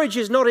a marriage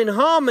is not in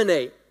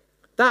harmony,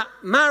 that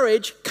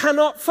marriage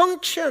cannot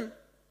function.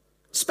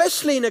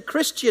 Especially in a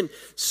Christian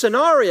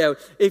scenario,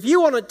 if you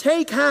want to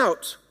take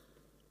out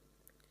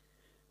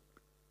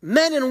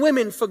men and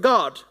women for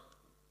God,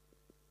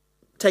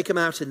 take them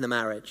out in the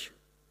marriage.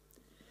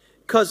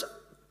 Because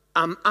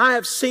I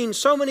have seen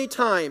so many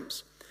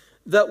times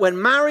that when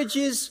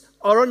marriages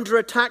are under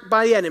attack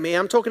by the enemy,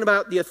 I'm talking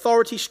about the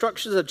authority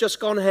structures that have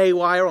just gone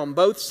haywire on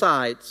both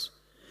sides,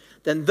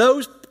 then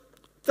those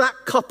that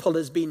couple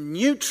has been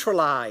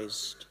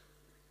neutralized.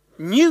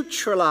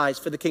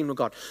 Neutralized for the kingdom of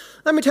God.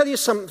 Let me tell you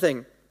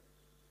something.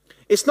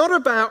 It's not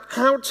about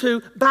how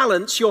to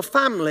balance your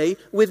family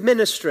with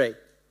ministry.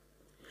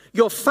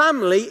 Your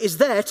family is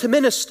there to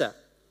minister.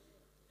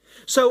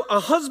 So a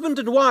husband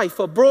and wife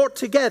are brought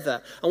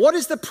together. And what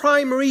is the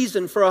prime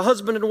reason for a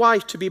husband and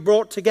wife to be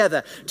brought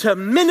together? To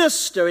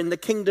minister in the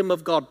kingdom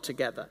of God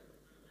together.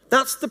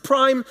 That's the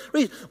prime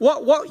reason.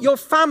 What your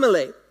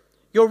family,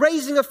 you're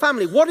raising a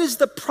family. What is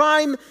the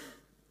prime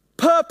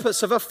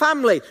purpose of a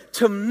family?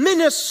 To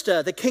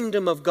minister the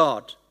kingdom of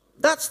God.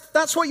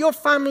 That's what your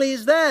family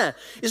is there.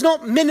 It's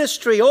not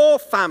ministry or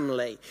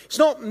family. It's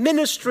not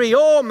ministry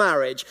or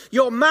marriage.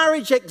 Your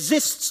marriage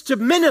exists to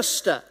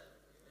minister.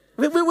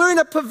 We're in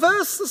a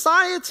perverse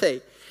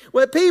society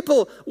where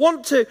people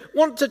want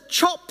to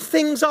chop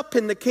things up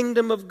in the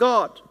kingdom of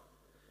God.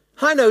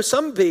 I know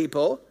some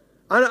people,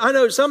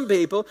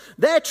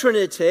 their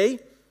Trinity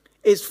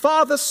is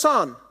Father,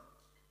 Son,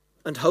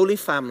 and Holy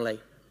Family.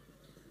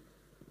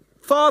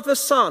 Father,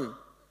 Son,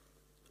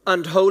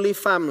 and Holy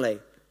Family.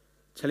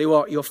 Tell you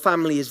what, your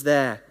family is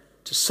there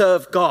to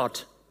serve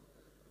God,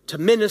 to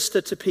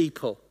minister to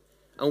people.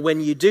 And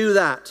when you do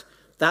that,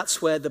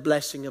 that's where the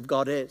blessing of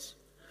God is.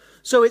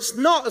 So it's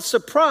not a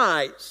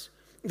surprise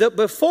that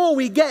before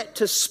we get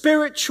to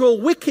spiritual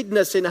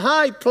wickedness in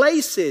high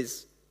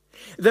places,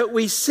 that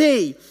we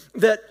see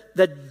that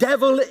the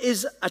devil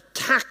is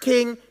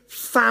attacking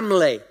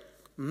family,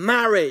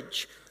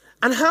 marriage.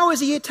 And how is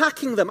he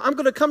attacking them? I'm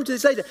going to come to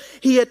this later.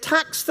 He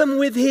attacks them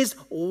with his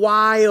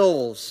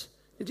wiles.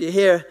 Did you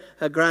hear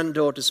her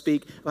granddaughter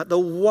speak about the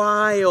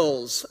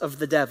wiles of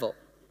the devil?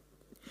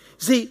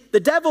 See, the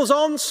devil's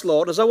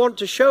onslaught, as I want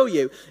to show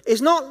you,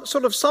 is not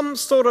some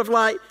sort of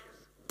like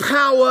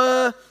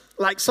power,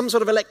 like some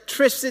sort of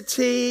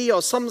electricity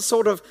or some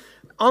sort of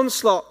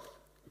onslaught.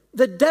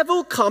 The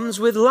devil comes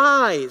with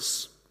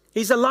lies.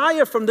 He's a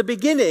liar from the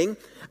beginning,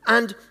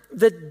 and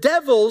the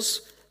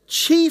devil's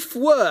chief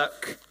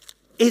work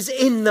is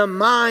in the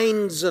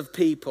minds of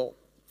people.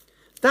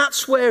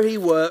 That's where he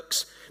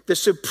works. The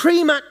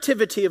supreme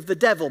activity of the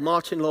devil,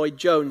 Martin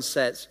Lloyd-Jones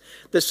says,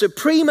 the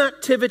supreme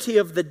activity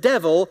of the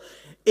devil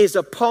is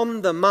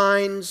upon the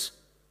minds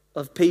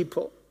of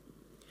people.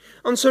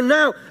 And so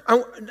now,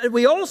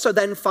 we also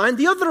then find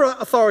the other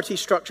authority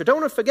structure.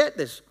 Don't want to forget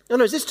this. Oh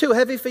no, is this too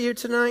heavy for you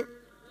tonight?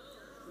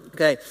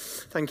 Okay,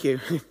 thank you.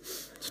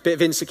 It's a bit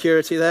of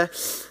insecurity there.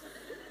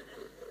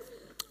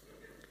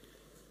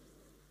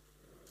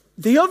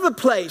 The other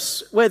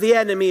place where the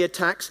enemy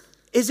attacks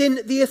is in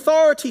the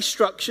authority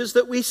structures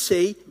that we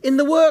see in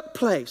the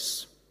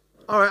workplace.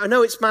 All right, I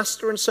know it's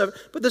master and servant,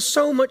 but there's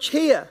so much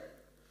here.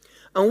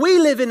 And we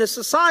live in a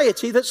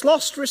society that's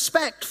lost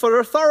respect for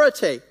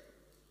authority.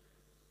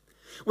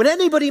 When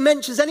anybody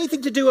mentions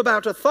anything to do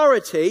about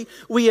authority,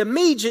 we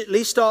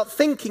immediately start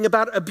thinking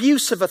about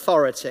abuse of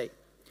authority.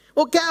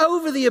 Well, get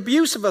over the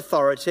abuse of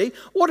authority.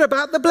 What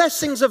about the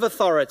blessings of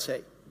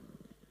authority?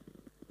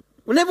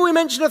 Whenever we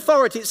mention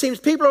authority, it seems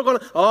people are going,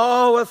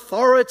 oh,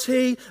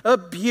 authority,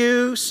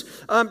 abuse,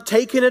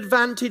 taking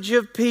advantage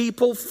of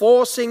people,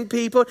 forcing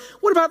people.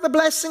 What about the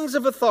blessings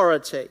of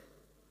authority?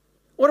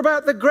 What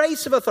about the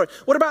grace of authority?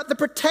 What about the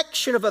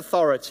protection of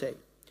authority?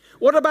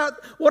 What about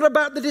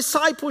the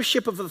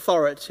discipleship of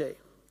authority?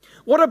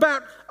 What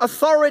about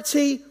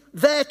authority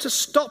there to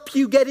stop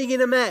you getting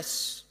in a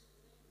mess?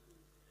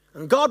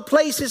 And God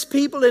places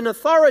people in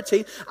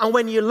authority, and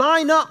when you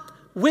line up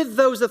with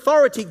those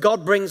authority,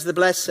 God brings the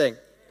blessing.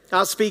 I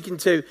was speaking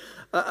to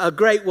a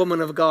great woman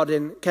of God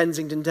in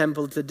Kensington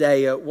Temple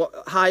today,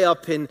 high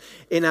up in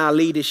our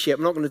leadership.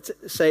 I'm not going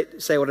to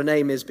say what her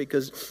name is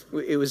because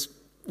it was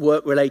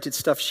work-related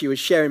stuff she was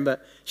sharing,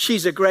 but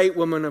she's a great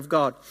woman of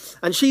God.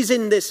 And she's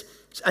in this,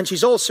 and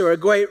she's also a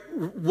great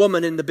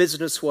woman in the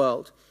business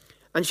world.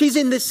 And she's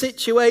in this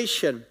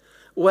situation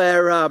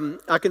where,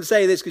 I can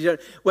say this,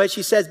 where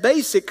she says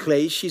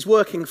basically she's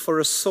working for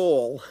a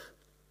Saul,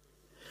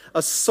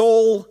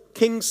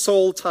 King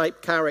Saul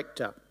type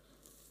character.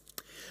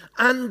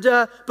 And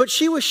but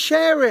she was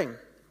sharing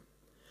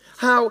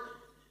how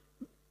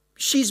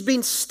she's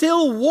been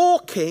still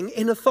walking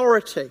in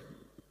authority.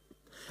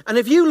 And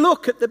if you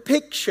look at the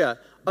picture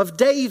of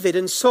David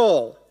and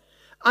Saul,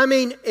 I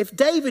mean, if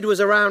David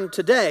was around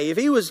today, if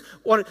he was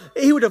one,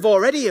 he would have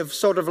already have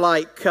sort of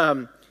like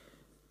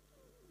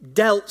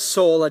dealt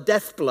Saul a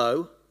death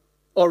blow,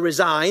 or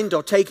resigned,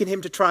 or taken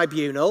him to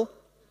tribunal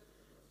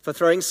for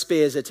throwing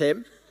spears at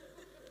him.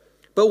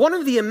 But one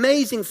of the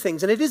amazing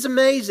things, and it is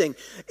amazing,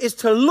 is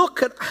to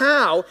look at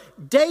how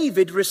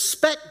David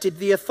respected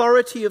the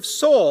authority of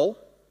Saul.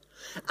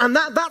 And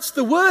that's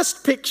the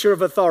worst picture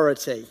of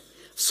authority.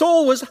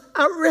 Saul was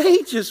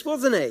outrageous,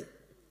 wasn't he?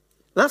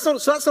 That's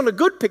not a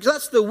good picture.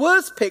 That's the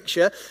worst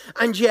picture.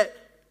 And yet,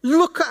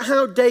 look at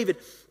how David,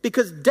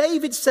 because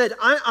David said,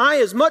 I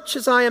as much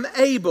as I am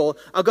able,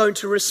 are going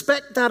to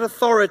respect that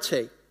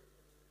authority.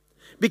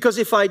 Because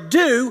if I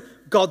do,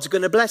 God's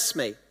going to bless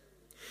me.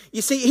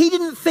 You see, he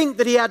didn't think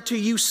that he had to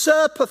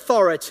usurp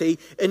authority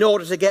in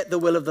order to get the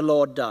will of the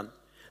Lord done.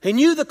 He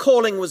knew the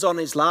calling was on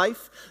his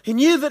life. He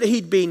knew that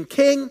he'd been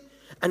king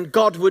and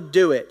God would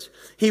do it.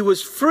 He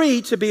was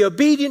free to be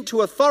obedient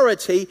to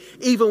authority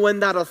even when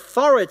that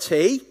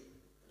authority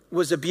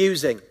was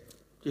abusing. Do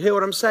you hear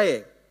what I'm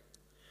saying?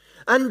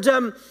 And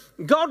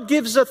God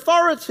gives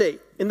authority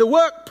in the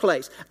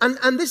workplace.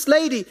 And this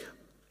lady,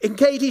 in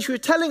Katie, she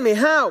was telling me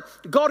how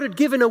God had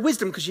given her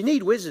wisdom, because you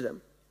need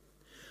wisdom.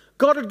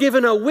 God had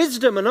given her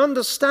wisdom and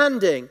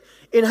understanding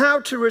in how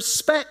to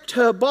respect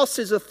her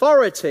boss's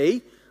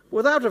authority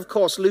without, of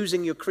course,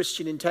 losing your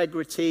Christian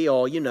integrity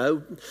or,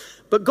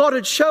 but God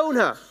had shown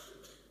her.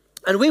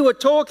 And we were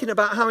talking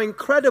about how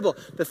incredible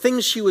the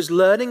things she was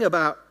learning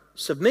about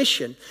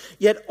submission,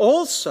 yet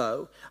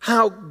also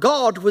how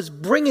God was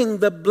bringing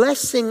the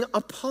blessing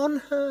upon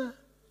her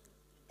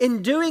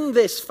in doing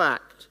this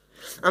fact.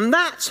 And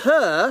that's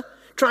her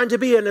trying to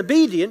be an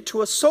obedient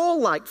to a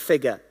Saul-like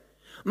figure.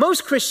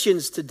 Most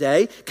Christians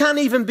today can't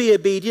even be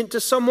obedient to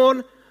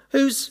someone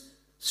who's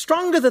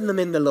stronger than them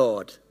in the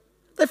Lord.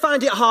 They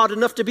find it hard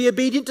enough to be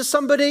obedient to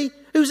somebody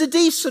who's a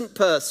decent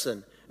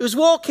person, who's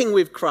walking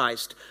with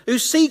Christ,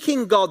 who's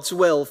seeking God's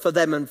will for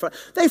them and for.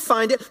 They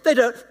find it,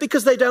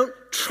 because they don't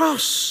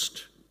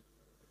trust.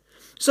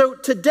 So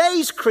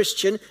today's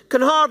Christian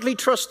can hardly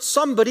trust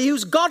somebody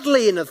who's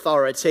godly in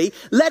authority,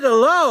 let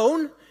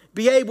alone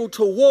be able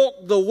to walk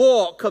the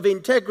walk of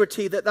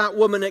integrity that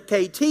woman at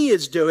KT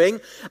is doing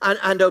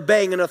and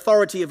obeying an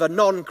authority of a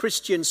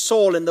non-Christian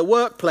Saul in the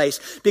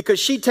workplace, because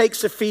she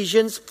takes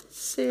Ephesians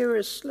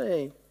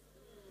seriously.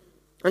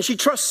 And she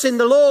trusts in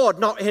the Lord,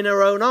 not in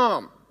her own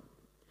arm.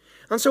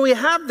 And so we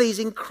have these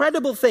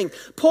incredible things.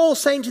 Paul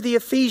saying to the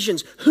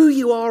Ephesians, who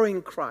you are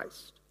in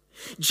Christ.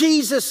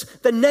 Jesus,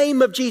 the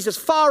name of Jesus,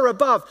 far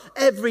above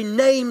every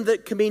name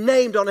that can be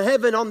named on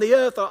heaven, on the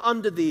earth, or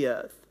under the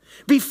earth.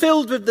 Be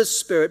filled with the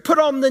Spirit. Put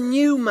on the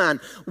new man.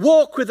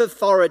 Walk with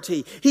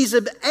authority. He's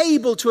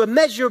able to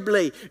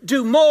immeasurably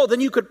do more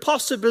than you could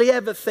possibly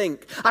ever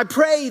think. I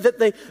pray that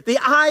the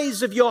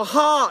eyes of your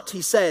heart,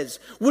 he says,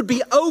 would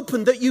be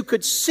open, that you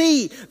could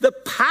see the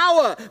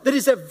power that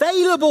is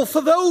available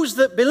for those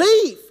that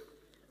believe.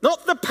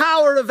 Not the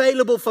power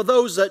available for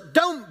those that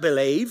don't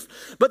believe,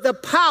 but the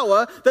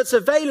power that's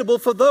available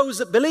for those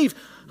that believe.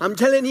 I'm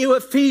telling you,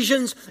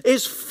 Ephesians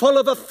is full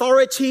of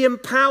authority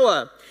and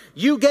power.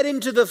 You get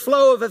into the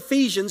flow of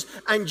Ephesians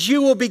and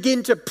you will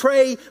begin to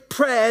pray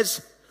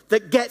prayers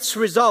that gets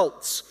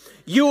results.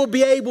 You will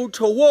be able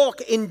to walk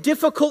in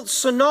difficult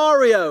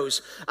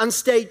scenarios and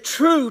stay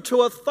true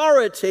to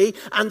authority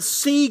and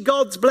see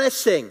God's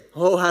blessing.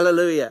 Oh,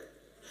 hallelujah.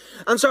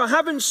 And so,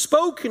 having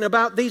spoken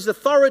about these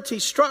authority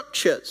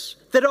structures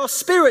that are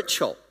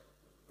spiritual,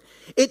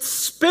 it's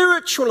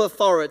spiritual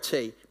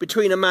authority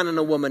between a man and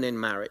a woman in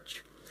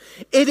marriage.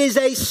 It is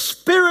a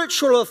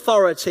spiritual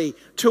authority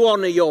to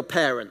honor your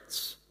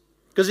parents.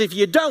 Because if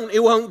you don't,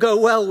 it won't go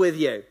well with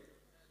you.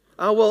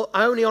 Oh, well,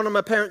 I only honor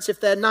my parents if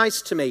they're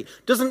nice to me.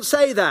 Doesn't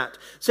say that.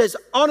 It says,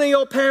 honor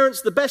your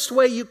parents the best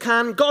way you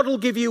can. God will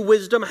give you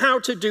wisdom how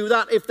to do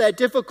that. If they're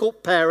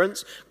difficult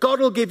parents,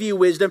 God will give you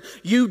wisdom.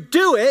 You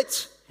do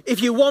it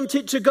if you want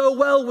it to go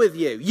well with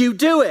you. You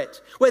do it,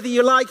 whether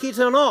you like it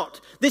or not.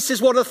 This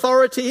is what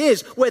authority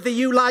is, whether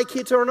you like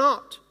it or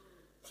not.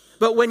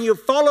 But when you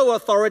follow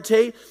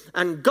authority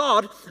and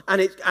God,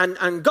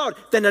 and God,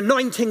 then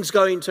anointing's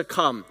going to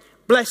come.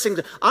 Blessings.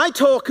 I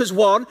talk as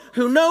one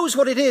who knows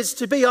what it is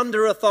to be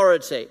under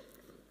authority.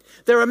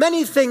 There are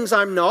many things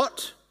I'm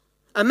not,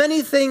 and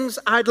many things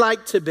I'd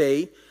like to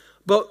be,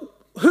 but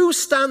who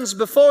stands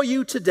before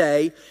you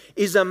today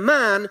is a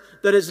man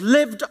that has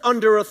lived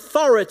under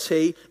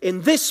authority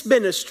in this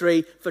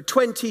ministry for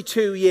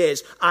 22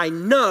 years. I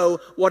know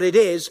what it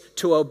is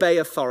to obey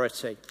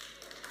authority.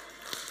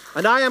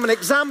 And I am an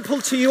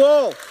example to you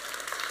all.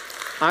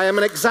 I am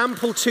an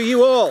example to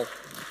you all.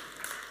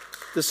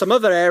 There's some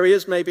other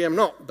areas maybe I'm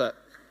not, but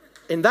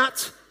in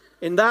that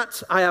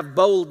I have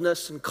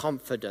boldness and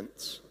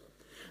confidence.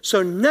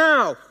 So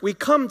now we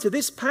come to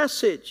this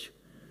passage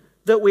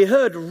that we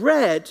heard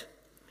read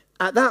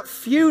at that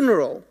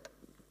funeral.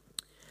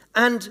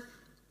 And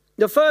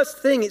the first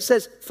thing it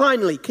says,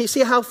 finally, can you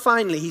see how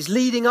finally he's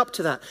leading up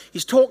to that?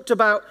 He's talked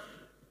about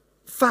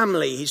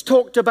family. He's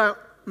talked about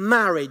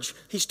marriage.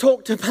 He's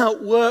talked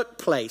about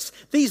workplace.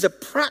 These are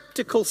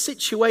practical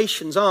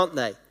situations, aren't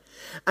they?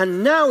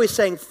 And now he's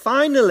saying,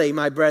 finally,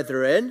 my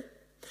brethren,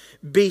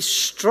 be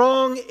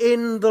strong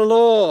in the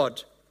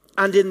Lord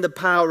and in the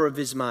power of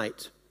his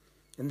might.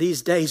 In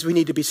these days, we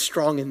need to be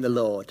strong in the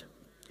Lord.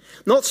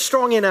 Not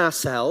strong in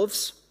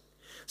ourselves.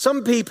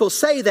 Some people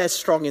say they're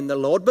strong in the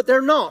Lord, but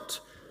they're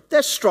not.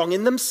 They're strong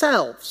in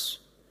themselves.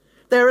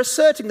 They're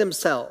asserting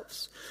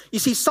themselves. You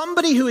see,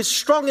 somebody who is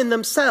strong in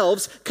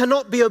themselves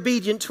cannot be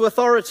obedient to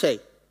authority.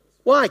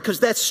 Why? Because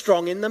they're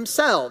strong in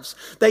themselves.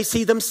 They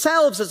see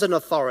themselves as an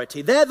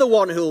authority. They're the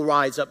one who will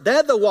rise up.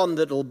 They're the one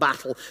that will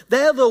battle.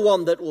 They're the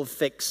one that will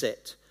fix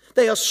it.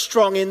 They are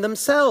strong in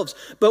themselves.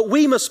 But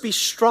we must be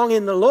strong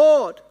in the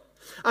Lord.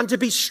 And to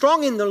be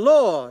strong in the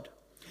Lord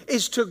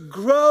is to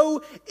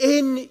grow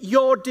in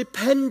your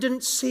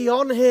dependency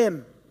on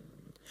him.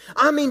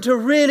 I mean, to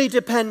really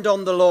depend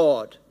on the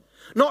Lord.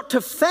 Not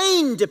to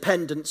feign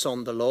dependence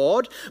on the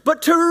Lord,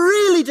 but to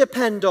really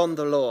depend on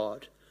the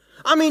Lord.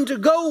 I mean, to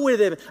go with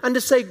him and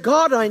to say,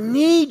 God, I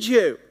need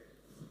you.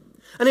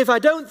 And if I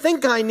don't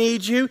think I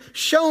need you,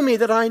 show me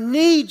that I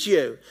need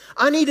you.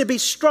 I need to be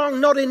strong,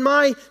 not in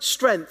my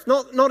strength,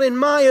 not in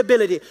my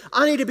ability.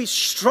 I need to be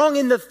strong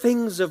in the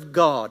things of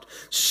God,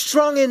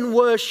 strong in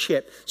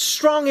worship,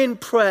 strong in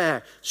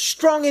prayer,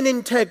 strong in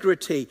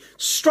integrity,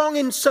 strong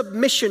in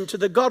submission to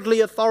the godly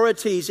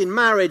authorities in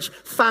marriage,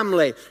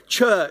 family,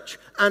 church,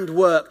 and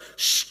work,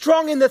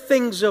 strong in the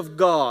things of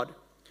God,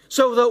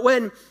 so that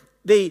when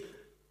the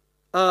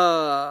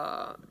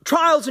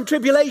trials and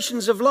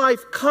tribulations of life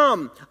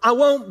come, I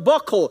won't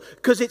buckle,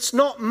 because it's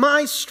not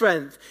my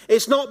strength,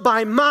 it's not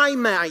by my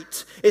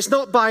might, it's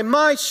not by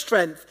my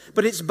strength,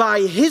 but it's by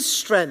his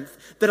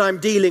strength that I'm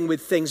dealing with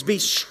things. Be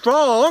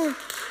strong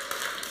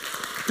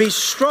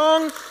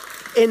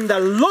in the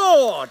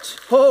Lord.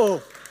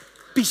 Oh,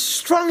 be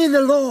strong in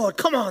the Lord.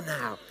 Come on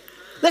now,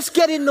 let's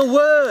get in the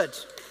word,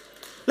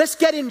 let's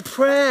get in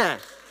prayer,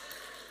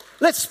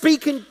 let's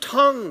speak in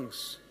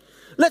tongues.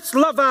 Let's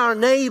love our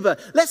neighbor.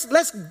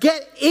 Let's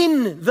get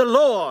in the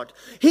Lord.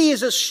 He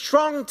is a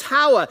strong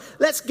tower.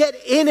 Let's get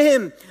in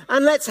him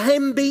and let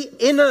him be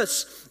in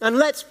us. And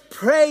let's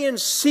pray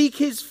and seek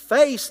his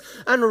face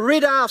and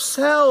rid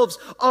ourselves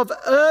of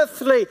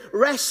earthly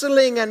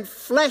wrestling and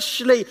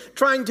fleshly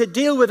trying to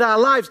deal with our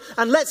lives.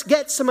 And let's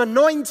get some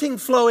anointing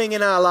flowing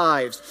in our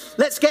lives.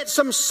 Let's get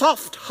some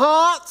soft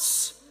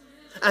hearts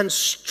and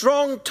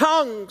strong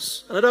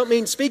tongues. And I don't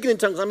mean speaking in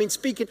tongues. I mean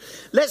speaking.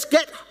 Let's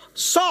get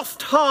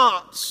soft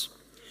hearts.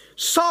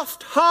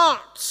 Soft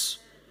hearts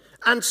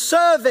and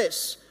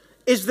service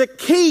is the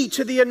key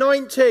to the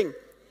anointing.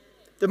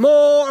 The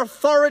more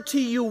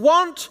authority you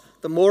want,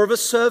 the more of a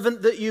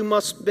servant that you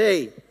must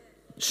be.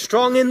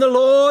 Strong in the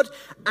Lord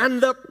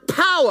and the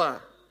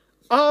power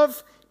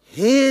of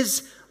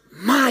his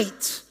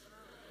might.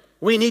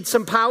 We need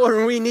some power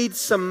and we need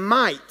some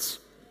might.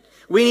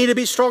 We need to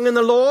be strong in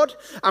the Lord,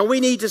 and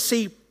we need to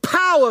see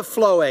power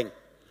flowing.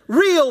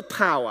 Real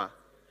power.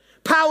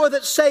 Power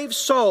that saves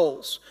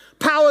souls.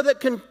 Power that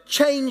can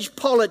change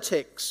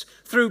politics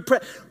through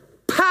prayer.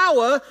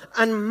 Power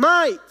and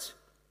might.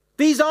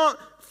 These aren't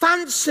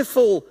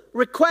fanciful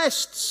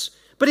requests,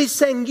 but he's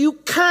saying you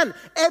can.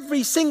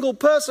 Every single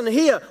person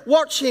here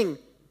watching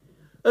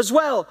as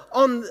well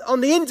on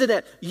the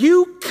internet,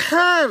 you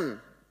can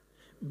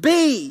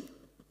be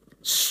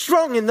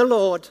strong in the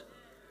Lord.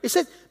 He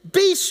said,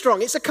 be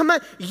strong. It's a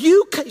command.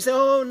 You can. You say,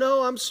 oh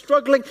no, I'm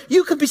struggling.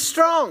 You can be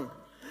strong.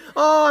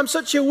 Oh, I'm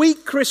such a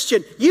weak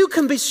Christian. You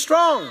can be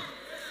strong.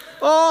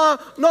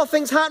 Oh,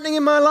 nothing's happening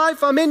in my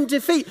life. I'm in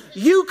defeat.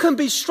 You can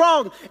be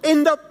strong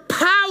in the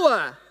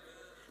power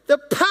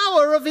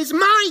of his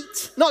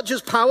might. Not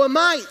just power,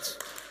 might.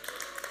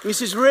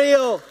 This is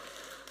real.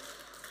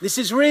 This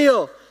is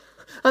real.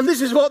 And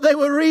this is what they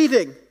were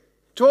reading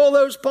to all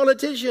those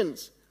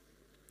politicians.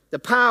 The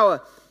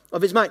power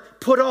of his might.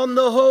 Put on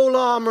the whole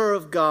armor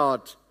of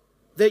God,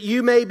 that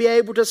you may be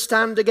able to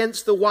stand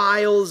against the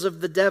wiles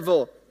of the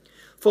devil.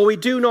 For we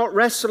do not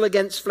wrestle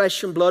against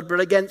flesh and blood,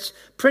 but against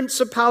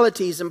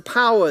principalities and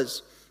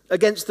powers,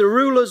 against the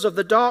rulers of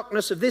the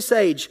darkness of this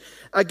age,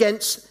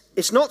 against,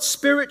 it's not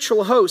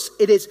spiritual hosts,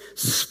 it is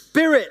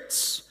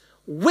spirits,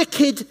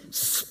 wicked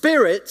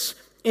spirits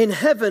in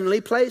heavenly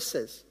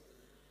places.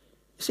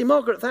 You see,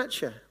 Margaret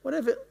Thatcher,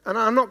 whatever, and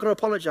I'm not going to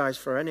apologize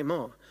for her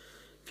anymore.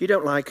 If you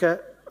don't like her,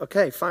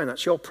 okay, fine,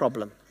 that's your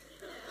problem.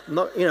 I'm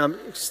not, I'm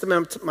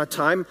spending my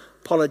time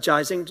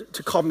apologizing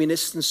to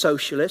communists and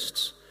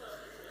socialists.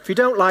 If you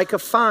don't like her,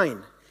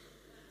 fine.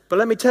 But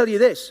let me tell you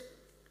this.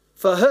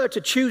 For her to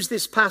choose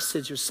this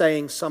passage was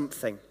saying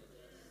something.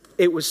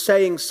 It was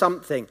saying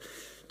something.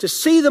 To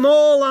see them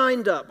all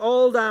lined up,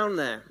 all down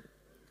there,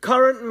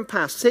 current and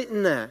past,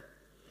 sitting there.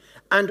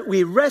 And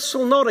we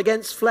wrestle not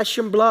against flesh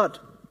and blood,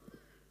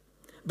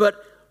 but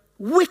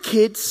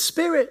wicked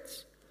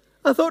spirits.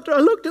 I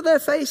looked at their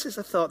faces.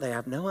 I thought, they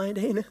have no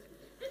idea.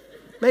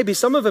 Maybe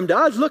some of them did.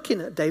 I was looking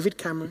at David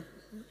Cameron.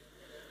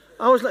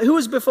 I was like, who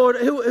was before?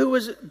 Who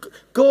was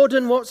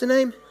Gordon? What's the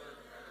name?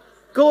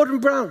 Gordon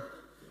Brown.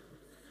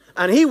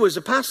 And he was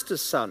a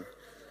pastor's son.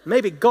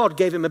 Maybe God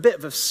gave him a bit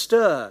of a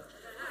stir.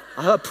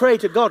 I pray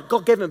to God.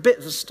 God gave him a bit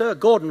of a stir.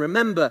 Gordon,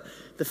 remember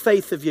the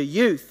faith of your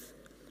youth.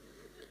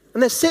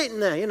 And they're sitting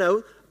there,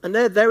 and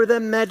there are their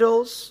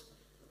medals.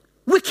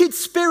 Wicked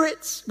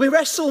spirits, we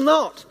wrestle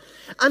not.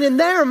 And in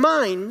their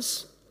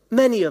minds,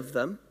 many of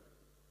them,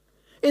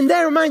 in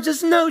their minds,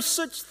 there's no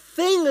such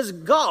thing as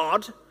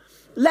God,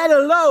 let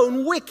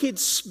alone wicked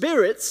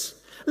spirits,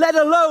 let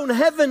alone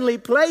heavenly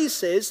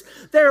places.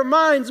 Their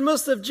minds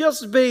must have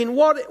just been,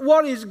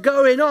 what is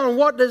going on?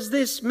 What does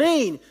this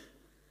mean?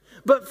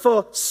 But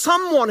for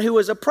someone who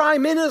was a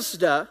prime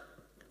minister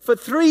for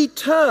 3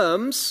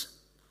 terms,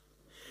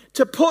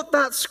 to put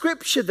that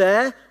scripture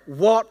there,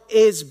 what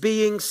is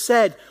being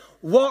said?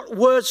 What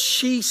was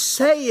she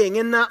saying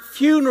in that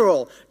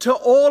funeral to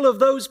all of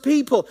those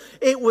people?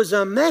 It was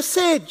a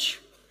message.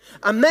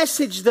 A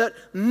message that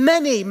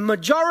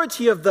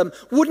majority of them,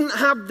 wouldn't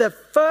have the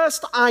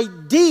first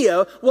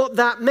idea what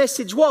that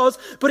message was,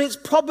 but it's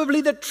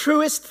probably the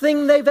truest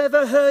thing they've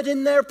ever heard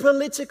in their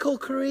political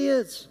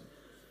careers.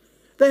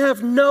 They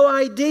have no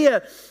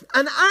idea.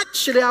 And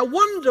actually, I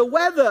wonder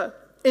whether,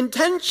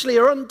 intentionally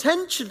or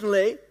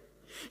unintentionally,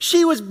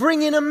 she was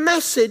bringing a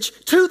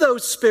message to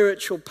those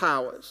spiritual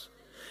powers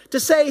to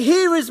say,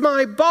 here is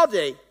my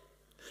body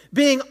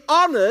being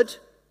honored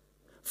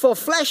for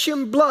flesh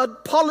and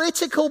blood,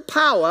 political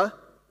power,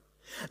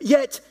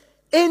 yet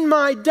in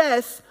my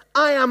death,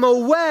 I am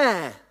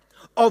aware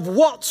of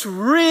what's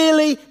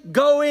really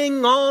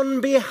going on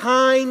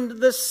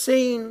behind the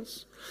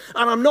scenes.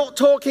 And I'm not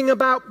talking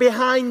about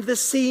behind the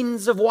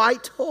scenes of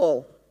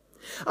Whitehall.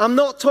 I'm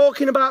not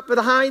talking about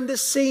behind the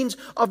scenes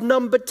of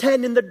number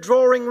 10 in the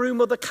drawing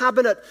room or the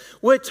cabinet.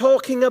 We're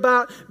talking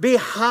about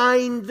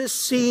behind the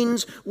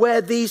scenes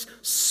where these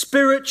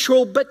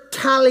spiritual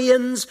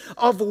battalions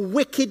of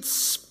wicked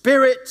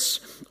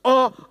spirits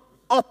are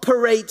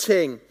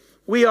operating.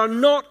 We are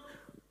not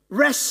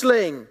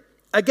wrestling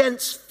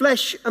against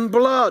flesh and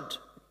blood,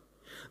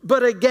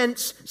 but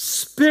against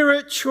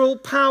spiritual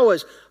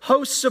powers,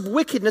 hosts of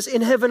wickedness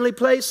in heavenly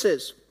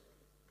places.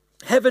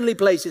 Heavenly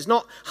places,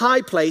 not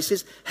high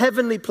places,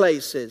 heavenly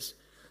places.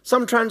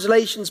 Some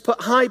translations put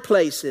high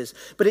places,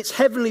 but it's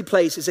heavenly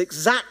places,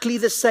 exactly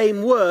the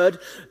same word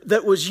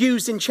that was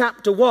used in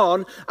chapter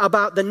 1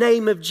 about the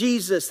name of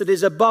Jesus that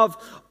is above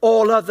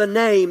all other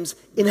names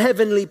in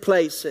heavenly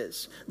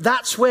places.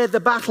 That's where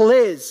the battle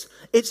is.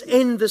 It's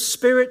in the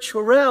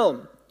spiritual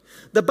realm.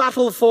 The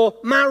battle for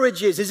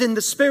marriages is in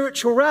the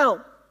spiritual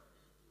realm.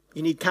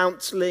 You need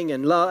counseling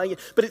and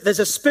love, but there's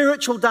a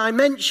spiritual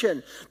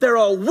dimension. There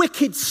are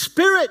wicked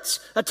spirits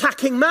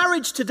attacking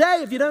marriage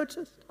today, have you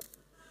noticed?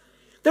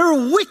 There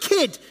are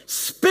wicked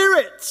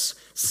spirits,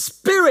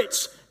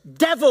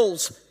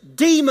 devils,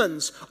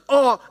 demons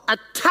are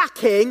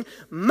attacking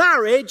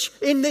marriage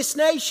in this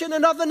nation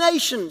and other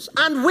nations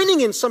and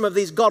winning in some of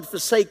these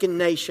God-forsaken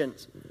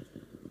nations.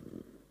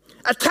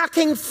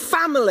 Attacking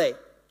family,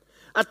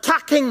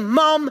 attacking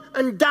mom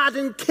and dad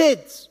and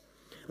kids.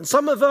 And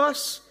some of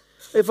us,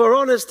 if we're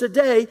honest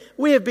today,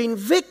 we have been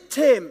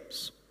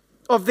victims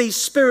of these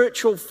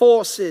spiritual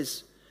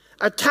forces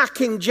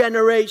attacking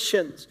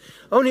generations.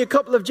 Only a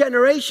couple of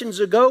generations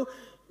ago,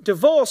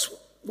 divorce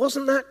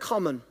wasn't that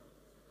common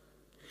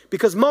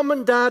because mom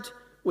and dad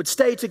would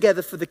stay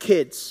together for the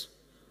kids.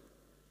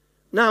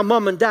 Now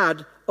mom and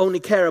dad only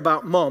care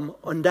about mom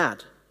and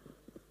dad.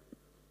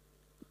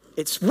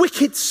 It's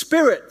wicked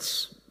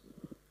spirits.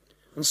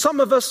 And some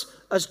of us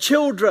as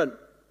children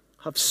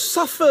have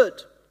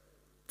suffered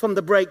from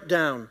the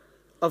breakdown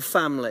of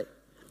family.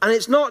 And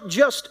it's not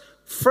just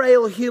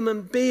frail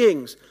human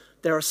beings.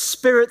 There are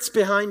spirits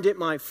behind it,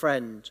 my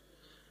friend.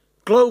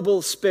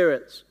 Global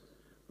spirits.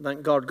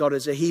 Thank God, God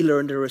is a healer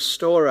and a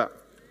restorer.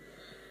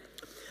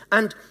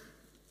 And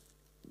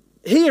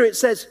here it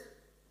says,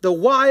 the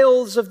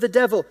wiles of the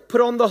devil. Put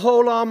on the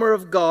whole armor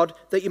of God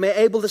that you may be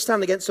able to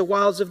stand against the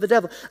wiles of the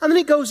devil. And then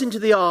it goes into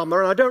the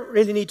armor. And I don't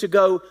really need to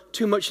go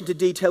too much into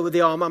detail with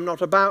the armor. I'm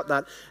not about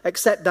that.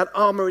 Except that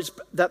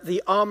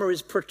the armor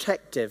is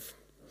protective.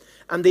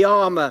 And the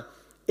armor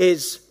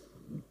is,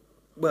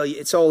 well,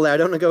 it's all there. I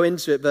don't want to go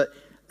into it. But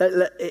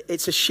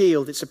it's a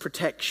shield. It's a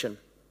protection.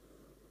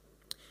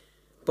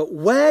 But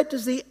where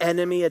does the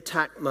enemy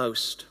attack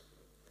most?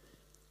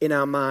 In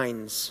our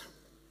minds.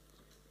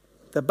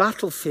 The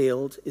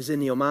battlefield is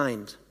in your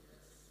mind.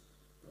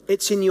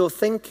 It's in your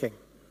thinking.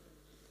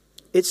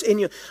 It's in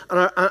your,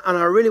 and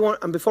I really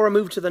want, and before I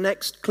move to the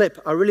next clip,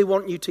 I really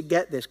want you to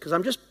get this, because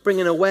I'm just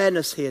bringing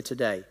awareness here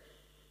today.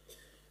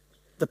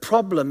 The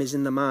problem is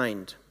in the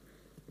mind.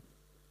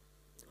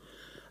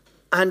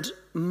 And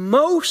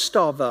most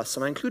of us,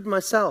 and I include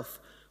myself,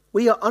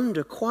 we are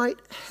under quite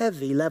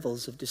heavy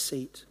levels of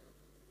deceit.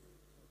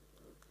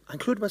 I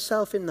include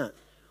myself in that.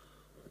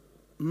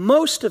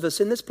 Most of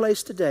us in this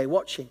place today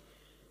watching,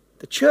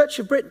 the Church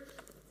of Britain,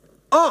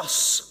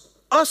 us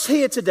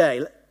here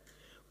today,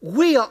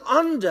 we are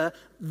under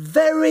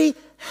very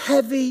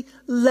heavy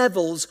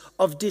levels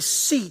of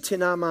deceit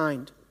in our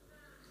mind.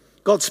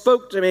 God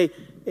spoke to me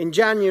in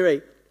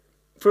January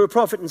through a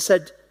prophet and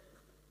said,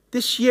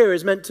 this year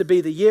is meant to be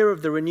the year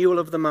of the renewal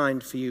of the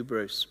mind for you,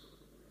 Bruce.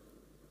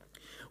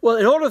 Well,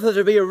 in order for there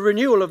to be a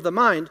renewal of the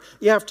mind,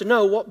 you have to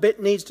know what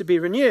bit needs to be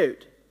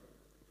renewed.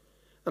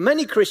 And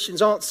many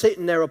Christians aren't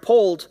sitting there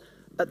appalled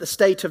at the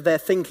state of their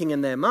thinking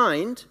and their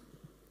mind.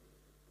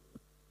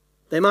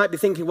 They might be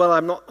thinking, well,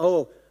 I'm not,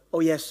 oh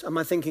yes, am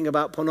I thinking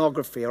about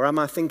pornography, or am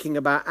I thinking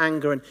about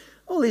anger, and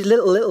all these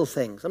little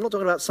things. I'm not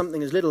talking about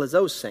something as little as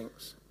those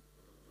things.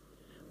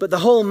 But the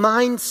whole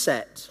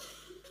mindset,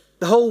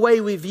 the whole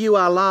way we view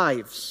our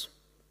lives,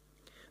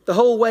 the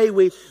whole way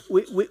we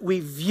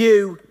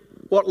view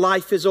what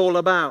life is all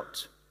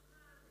about,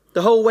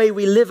 the whole way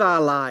we live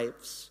our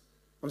lives.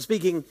 I'm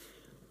speaking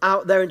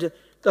out there into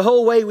the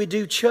whole way we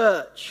do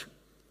church,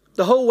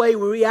 the whole way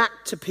we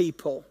react to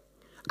people,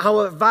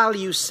 our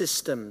value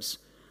systems,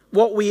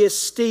 what we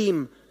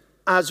esteem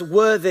as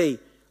worthy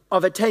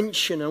of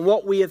attention and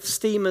what we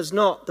esteem as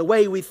not, the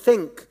way we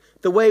think,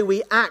 the way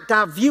we act,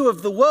 our view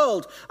of the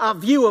world, our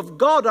view of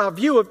God, our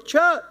view of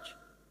church.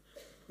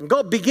 And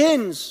God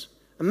begins,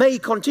 and may He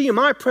continue.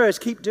 My prayer is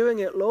keep doing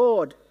it,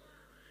 Lord.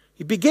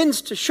 He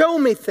begins to show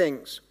me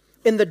things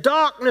in the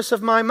darkness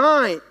of my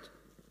mind,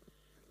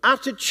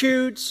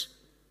 attitudes,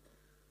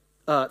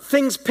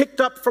 things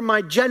picked up from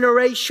my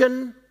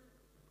generation,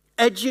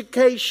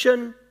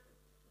 education,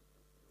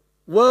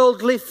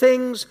 worldly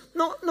things,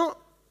 not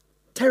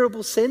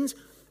terrible sins,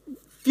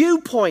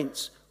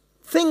 viewpoints,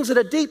 things that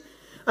are deep.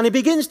 And He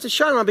begins to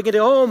shine, and I begin to,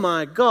 oh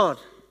my God,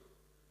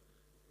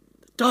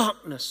 the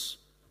darkness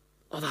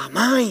of our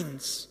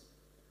minds.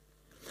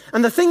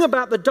 And the thing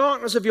about the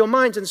darkness of your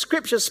minds, and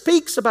Scripture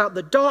speaks about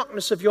the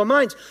darkness of your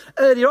minds.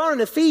 Earlier on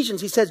in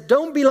Ephesians, he says,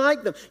 don't be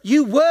like them.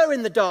 You were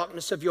in the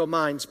darkness of your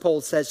minds,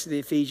 Paul says to the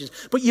Ephesians,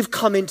 but you've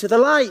come into the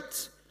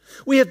light.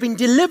 We have been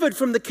delivered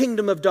from the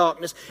kingdom of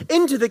darkness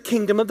into the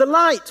kingdom of the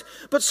light.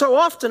 But so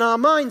often our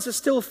minds are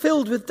still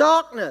filled with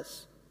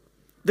darkness.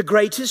 The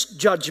greatest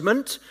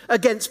judgment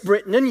against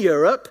Britain and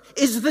Europe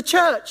is the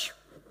church.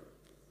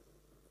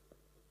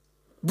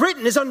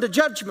 Britain is under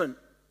judgment.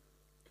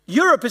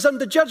 Europe is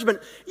under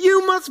judgment.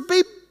 You must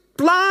be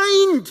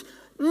blind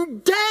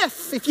and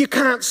deaf if you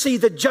can't see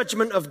the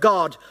judgment of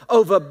God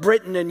over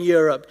Britain and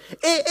Europe.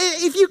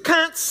 If you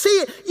can't see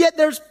it, yet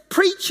there's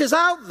preachers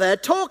out there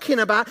talking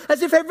about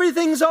as if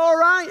everything's all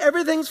right,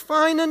 everything's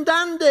fine and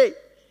dandy.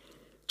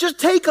 Just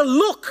take a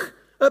look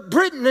at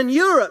Britain and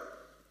Europe.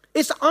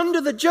 It's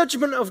under the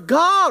judgment of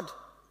God.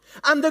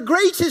 And the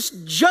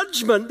greatest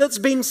judgment that's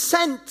been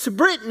sent to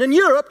Britain and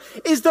Europe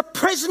is the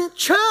present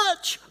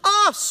church,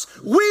 us.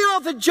 We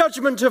are the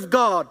judgment of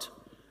God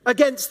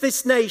against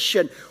this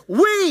nation.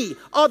 We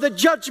are the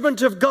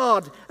judgment of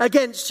God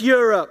against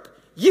Europe.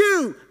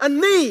 You and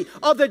me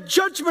are the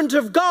judgment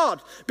of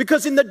God,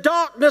 because in the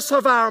darkness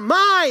of our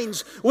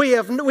minds we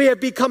have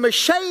become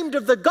ashamed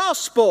of the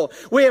gospel.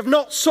 We have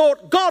not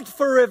sought God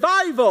for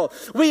revival.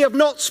 We have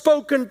not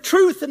spoken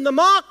truth in the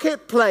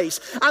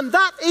marketplace, and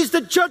that is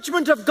the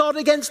judgment of God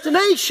against a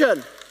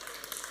nation.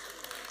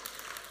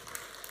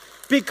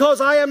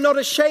 Because I am not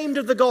ashamed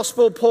of the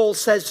gospel, Paul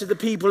says to the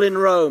people in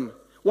Rome.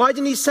 Why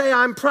didn't he say,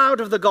 I'm proud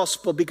of the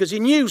gospel? Because he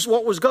knew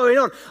what was going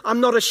on. I'm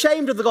not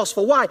ashamed of the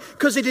gospel. Why?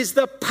 Because it is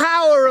the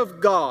power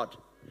of God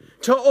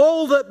to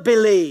all that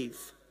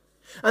believe.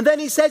 And then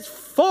he says,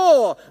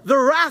 for the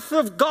wrath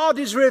of God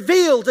is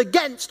revealed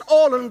against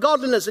all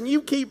ungodliness. And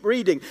you keep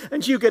reading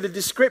and you get a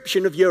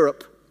description of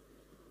Europe.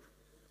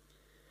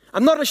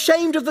 I'm not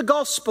ashamed of the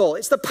gospel.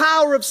 It's the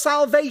power of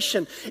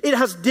salvation. It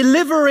has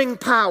delivering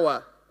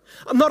power.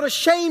 I'm not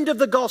ashamed of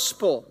the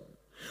gospel.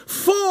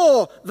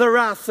 For the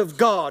wrath of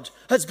God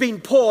has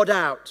been poured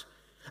out.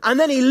 And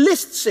then he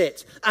lists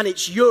it, and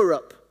it's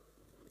Europe.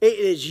 It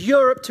is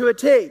Europe to a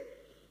T.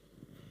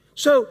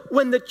 So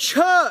when the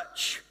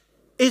church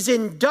is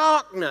in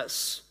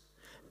darkness,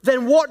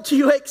 then what do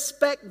you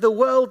expect the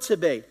world to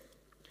be?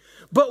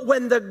 But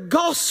when the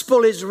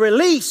gospel is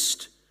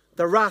released,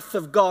 the wrath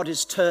of God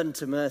is turned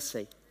to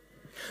mercy.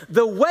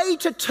 The way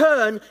to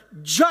turn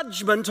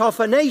judgment off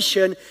a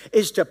nation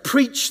is to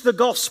preach the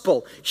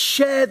gospel,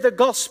 share the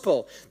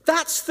gospel.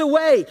 That's the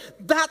way.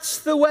 That's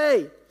the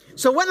way.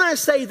 So when I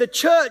say the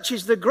church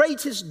is the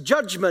greatest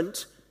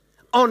judgment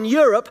on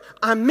Europe,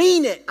 I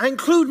mean it. I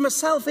include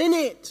myself in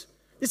it.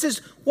 This is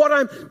what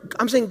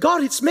I'm saying.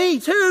 God, it's me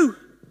too.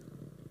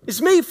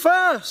 It's me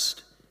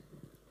first.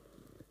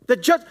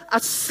 A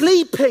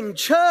sleeping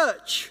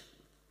church.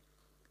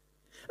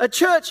 A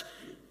church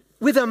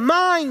with a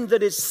mind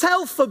that is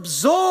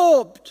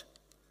self-absorbed.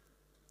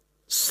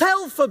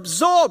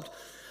 Self-absorbed.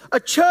 A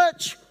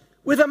church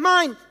with a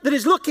mind that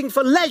is looking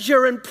for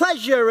leisure and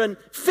pleasure and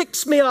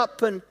fix me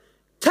up and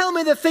tell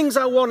me the things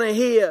I want to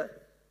hear.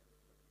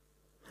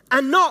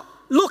 And not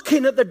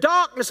looking at the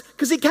darkness,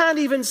 because he can't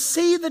even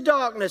see the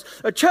darkness.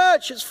 A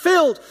church that's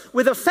filled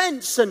with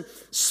offense and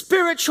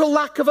spiritual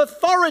lack of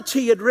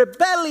authority and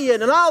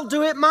rebellion, and I'll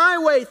do it my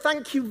way,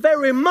 thank you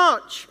very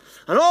much.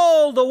 And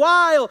all the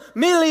while,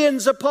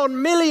 millions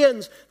upon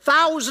millions,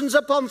 thousands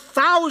upon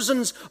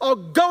thousands are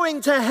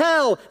going to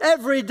hell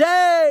every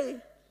day.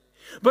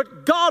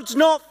 But God's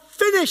not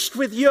finished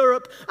with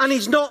Europe, and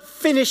he's not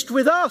finished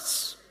with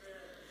us.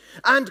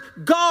 And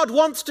God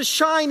wants to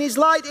shine his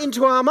light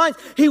into our minds.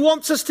 He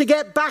wants us to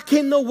get back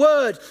in the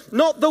word.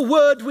 Not the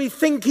word we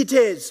think it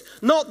is.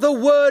 Not the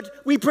word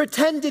we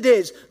pretend it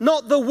is.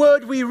 Not the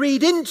word we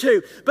read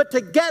into. But to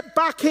get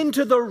back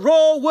into the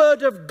raw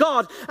word of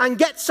God and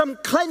get some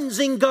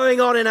cleansing going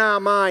on in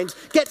our minds.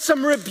 Get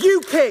some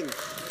rebuking.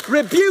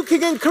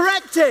 Rebuking and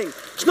correcting.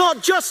 It's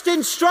not just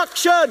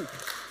instruction.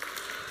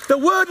 The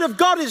word of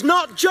God is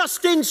not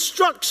just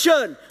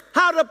instruction.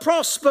 How to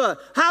prosper,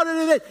 how to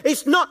do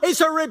this.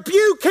 It's a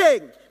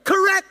rebuking,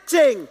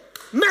 correcting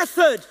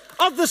method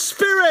of the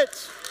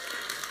Spirit.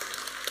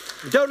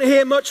 You don't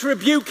hear much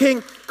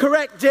rebuking,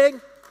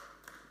 correcting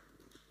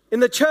in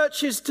the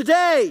churches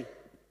today.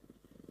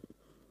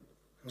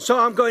 So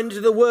I'm going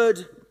to the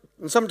Word,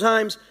 and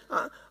sometimes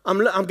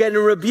I'm getting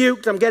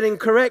rebuked, I'm getting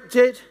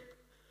corrected.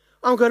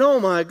 I'm going, oh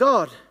my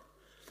God,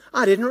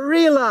 I didn't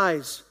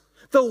realize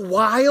the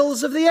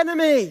wiles of the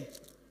enemy,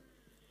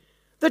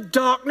 the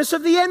darkness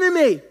of the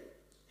enemy,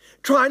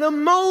 trying to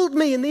mold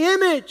me in the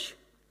image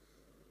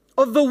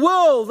of the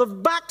world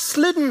of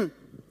backslidden,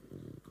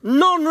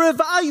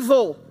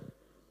 non-revival,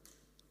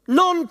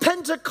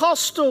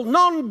 non-Pentecostal,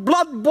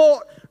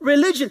 non-blood-bought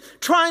religion,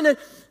 trying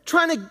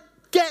to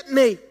get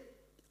me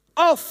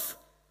off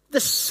the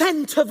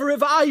scent of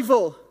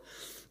revival,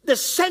 the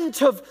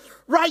scent of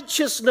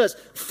righteousness,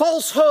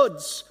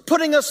 falsehoods,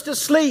 putting us to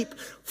sleep,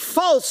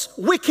 false,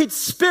 wicked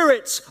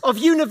spirits of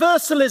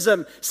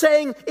universalism,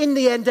 saying in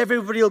the end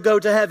everybody will go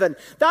to heaven.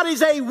 That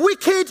is a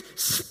wicked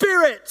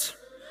spirit.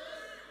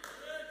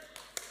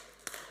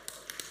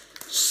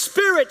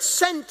 Spirit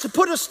sent to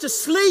put us to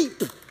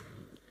sleep.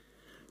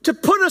 To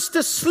put us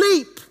to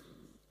sleep.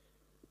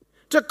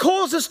 To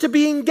cause us to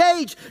be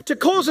engaged. To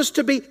cause us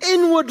to be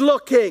inward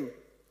looking.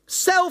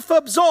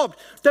 Self-absorbed.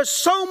 There's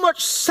so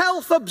much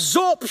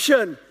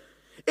self-absorption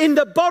in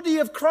the body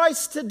of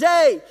Christ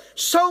today.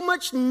 So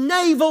much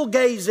navel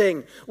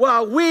gazing.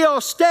 While we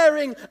are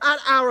staring at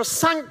our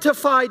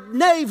sanctified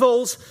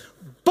navels,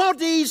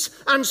 bodies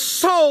and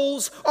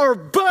souls are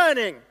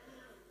burning.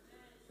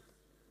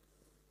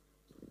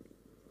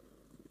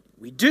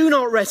 We do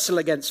not wrestle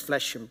against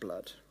flesh and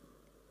blood.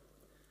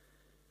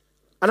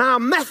 And our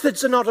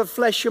methods are not of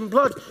flesh and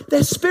blood.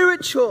 They're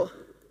spiritual.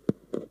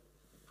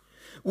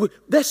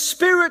 They're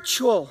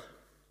spiritual.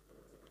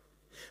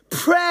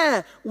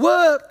 Prayer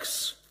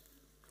works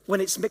when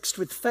it's mixed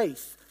with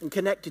faith and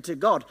connected to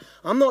God.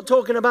 I'm not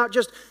talking about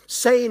just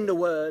saying the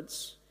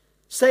words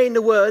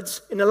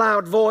in a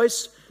loud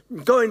voice,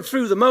 going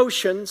through the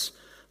motions.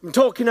 I'm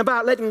talking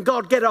about letting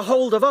God get a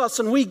hold of us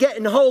and we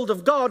getting hold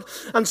of God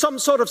and some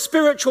sort of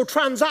spiritual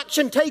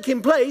transaction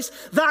taking place.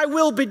 Thy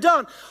will be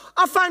done.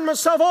 I find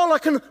myself, all I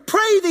can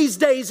pray these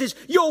days is,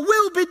 your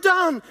will be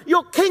done,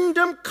 your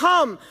kingdom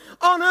come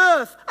on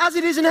earth as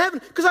it is in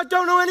heaven, because I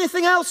don't know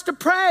anything else to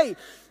pray,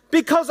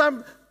 because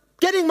I'm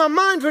getting my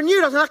mind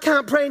renewed. I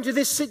can't pray into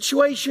this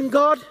situation,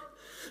 God.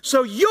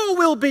 So your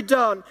will be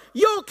done,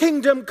 your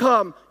kingdom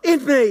come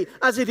in me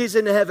as it is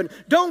in heaven.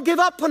 Don't give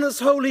up on us,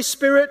 Holy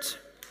Spirit.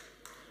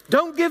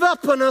 Don't give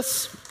up on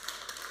us.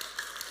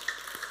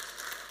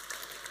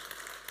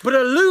 But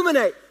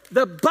illuminate.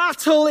 The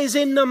battle is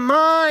in the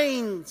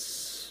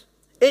minds.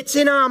 It's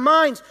in our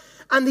minds.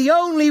 And the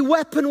only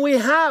weapon we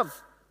have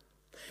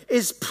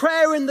is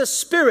prayer in the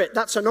Spirit.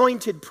 That's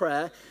anointed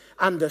prayer.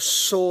 And the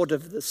sword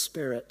of the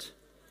Spirit.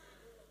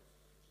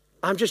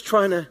 I'm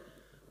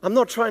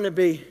not trying to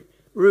be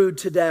rude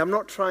today. I'm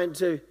not trying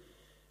to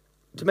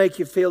make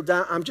you feel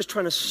down. I'm just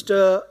trying to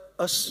stir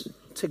us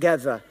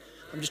together.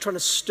 I'm just trying to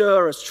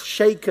stir us,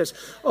 shake us.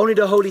 Only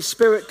the Holy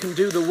Spirit can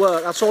do the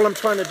work. That's all I'm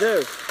trying to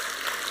do.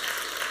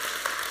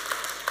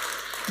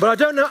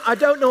 But I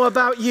don't know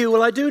about you.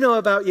 Well, I do know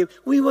about you.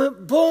 We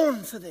weren't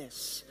born for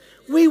this.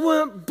 We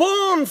weren't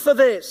born for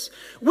this.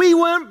 We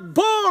weren't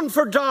born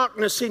for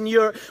darkness in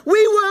Europe.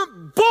 We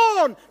weren't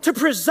born to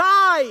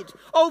preside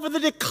over the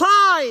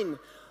decline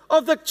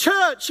of the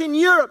church in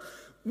Europe.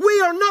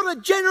 We are not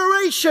a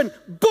generation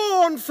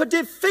born for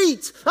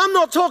defeat. I'm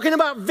not talking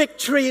about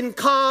victory in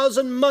cars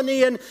and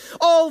money and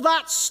all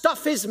that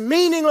stuff is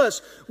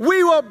meaningless.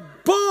 We were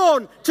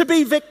born to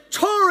be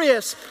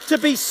victorious, to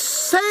be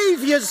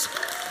saviors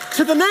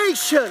to the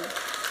nation.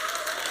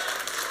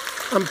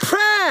 And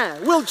prayer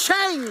will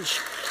change.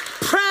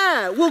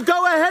 Prayer will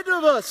go ahead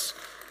of us.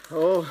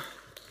 Oh.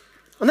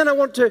 And then I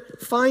want to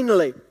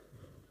finally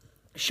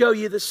show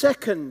you the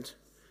second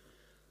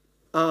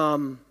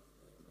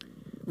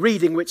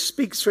reading, which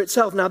speaks for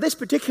itself. Now, this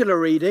particular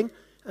reading,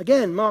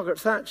 again, Margaret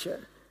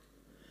Thatcher,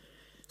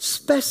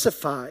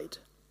 specified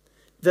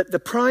that the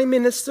Prime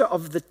Minister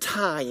of the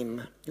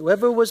time,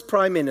 whoever was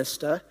Prime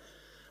Minister,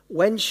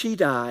 when she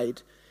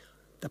died,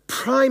 the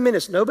Prime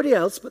Minister, nobody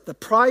else, but the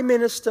Prime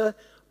Minister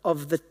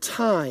of the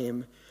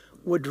time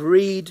would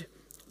read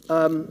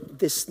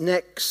this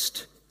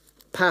next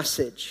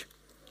passage.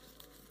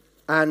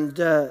 And,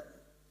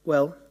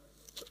 well,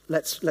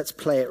 let's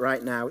play it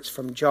right now. It's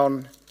from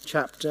John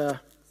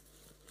chapter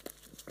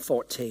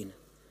 14.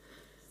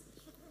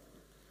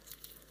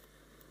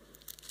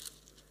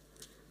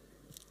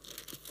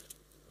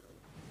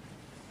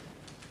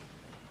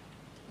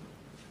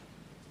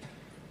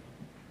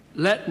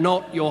 Let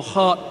not your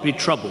heart be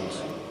troubled.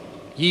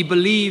 Ye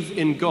believe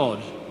in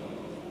God,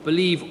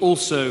 believe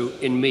also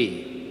in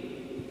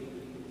me.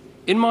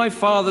 In my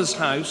Father's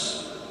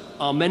house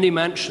are many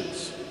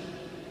mansions.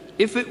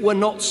 If it were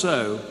not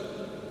so,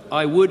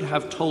 I would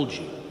have told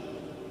you.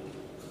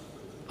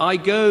 I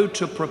go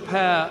to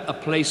prepare a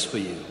place for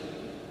you.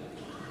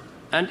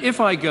 And if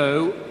I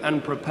go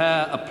and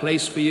prepare a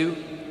place for you,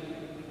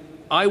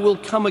 I will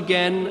come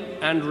again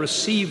and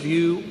receive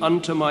you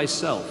unto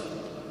myself,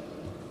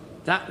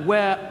 that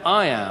where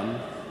I am,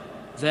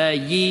 there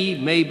ye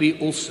may be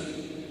also.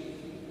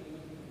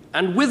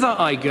 And whither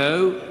I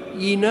go,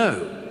 ye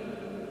know,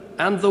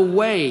 and the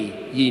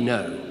way ye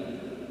know.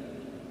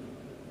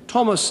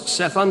 Thomas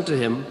saith unto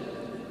him,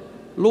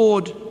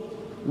 Lord,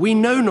 We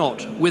know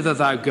not whither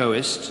thou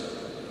goest,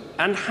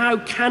 and how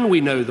can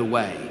we know the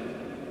way?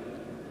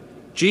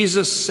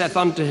 Jesus saith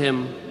unto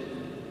him,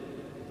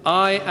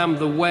 I am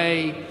the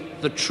way,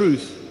 the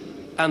truth,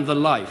 and the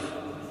life.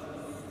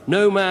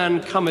 No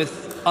man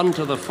cometh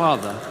unto the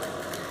Father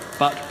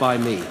but by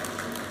me.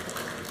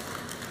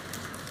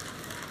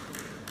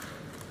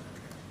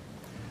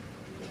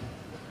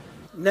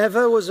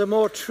 Never was a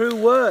more true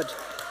word.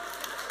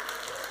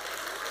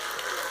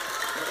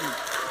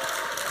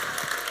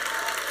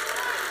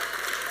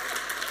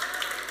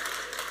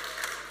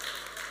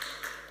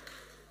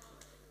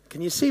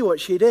 Can you see what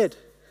she did?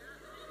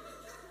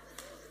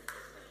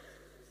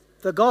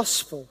 The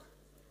gospel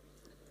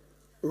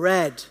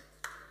read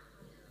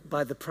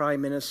by the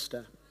Prime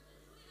Minister.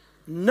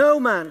 No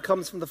man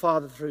comes from the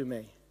Father through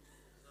me.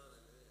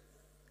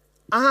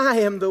 I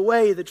am the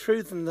way, the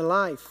truth, and the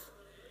life.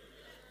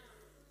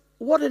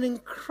 What an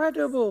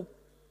incredible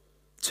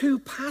two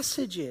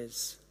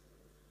passages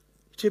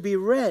to be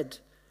read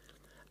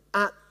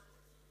at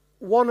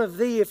one of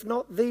the, if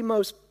not the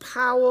most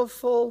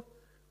powerful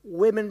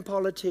women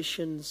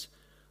politicians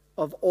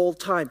of all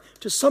time,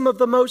 to some of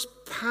the most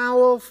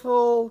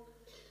powerful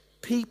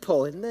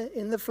people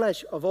in the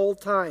flesh of all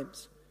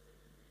times.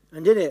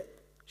 And in it,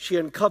 she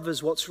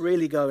uncovers what's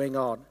really going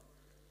on,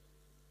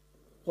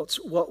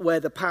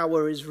 where the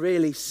power is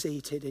really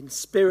seated in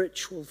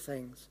spiritual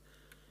things.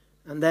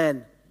 And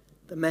then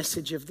the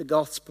message of the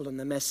gospel and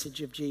the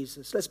message of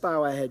Jesus. Let's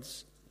bow our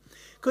heads.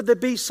 Could there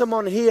be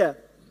someone here,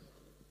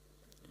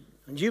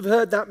 and you've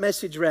heard that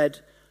message read?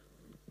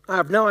 I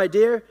have no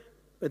idea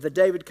whether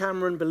David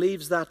Cameron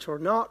believes that or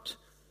not.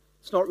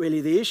 It's not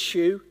really the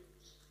issue.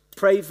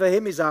 Pray for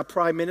him. He's our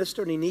Prime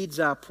Minister and he needs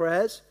our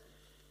prayers.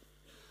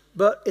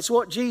 But it's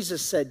what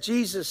Jesus said.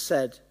 Jesus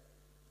said,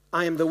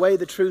 I am the way,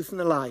 the truth, and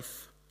the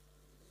life.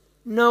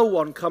 No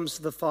one comes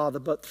to the Father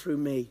but through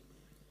me.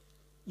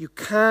 You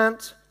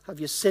can't have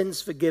your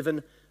sins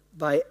forgiven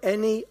by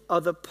any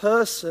other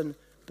person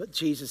but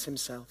Jesus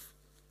himself.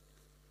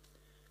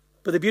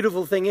 But the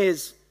beautiful thing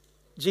is,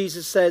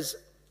 Jesus says,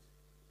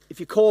 if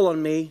you call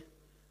on me,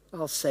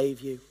 I'll save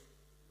you.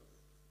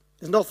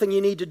 There's nothing you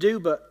need to do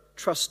but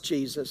trust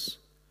Jesus.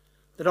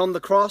 That on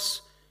the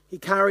cross, he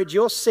carried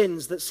your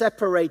sins that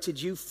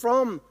separated you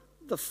from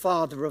the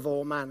Father of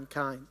all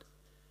mankind.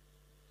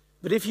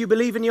 But if you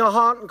believe in your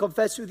heart and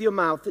confess with your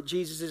mouth that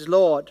Jesus is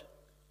Lord,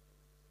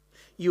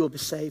 you will be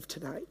saved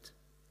tonight.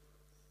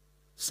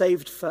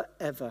 Saved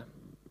forever.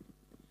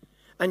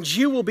 And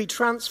you will be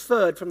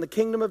transferred from the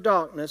kingdom of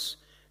darkness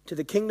to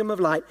the kingdom of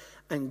light,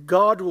 and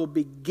God will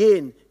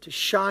begin to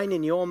shine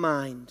in your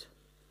mind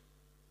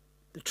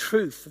the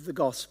truth of the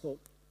gospel.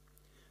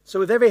 So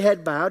with every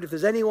head bowed, if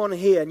there's anyone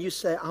here and you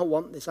say, I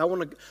want this, I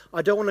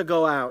don't want to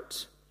go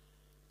out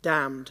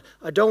damned.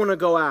 I don't want to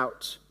go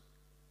out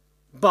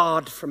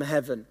barred from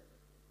heaven.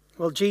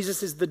 Well,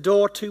 Jesus is the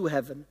door to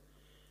heaven.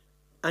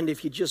 And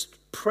if you just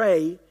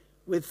pray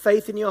with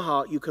faith in your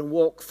heart, you can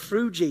walk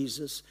through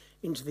Jesus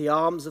into the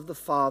arms of the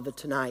Father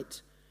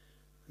tonight.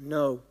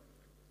 Know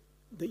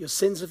that your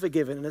sins are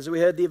forgiven. And as we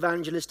heard the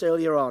evangelist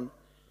earlier on,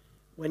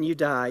 when you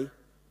die,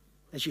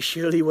 as you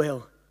surely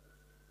will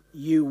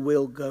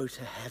go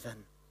to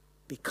heaven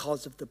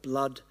because of the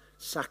blood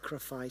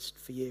sacrificed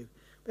for you.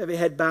 With every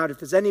head bowed, if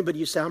there's anybody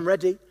you say, I'm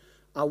ready,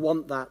 I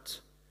want that,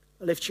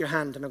 lift your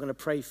hand and I'm going to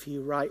pray for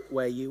you right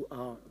where you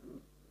are.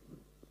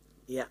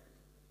 Yeah.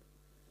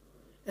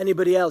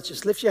 Anybody else,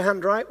 just lift your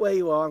hand right where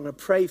you are. I'm going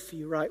to pray for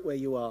you right where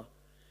you are.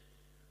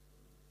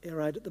 You're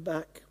right at the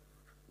back.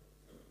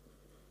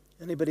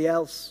 Anybody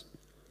else?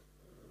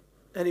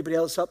 Anybody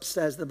else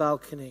upstairs the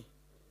balcony?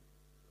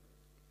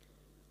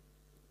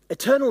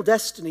 Eternal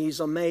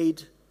destinies are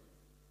made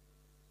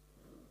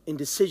in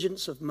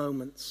decisions of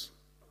moments.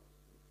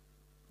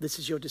 This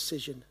is your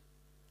decision.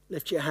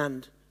 Lift your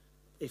hand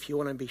if you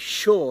want to be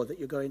sure that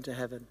you're going to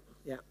heaven.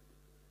 Yeah.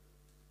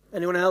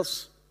 Anyone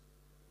else?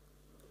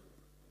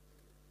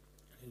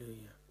 Hallelujah.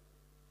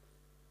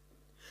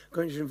 I'm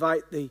going to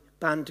invite the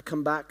band to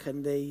come back,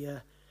 and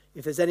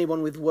if there's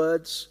anyone with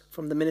words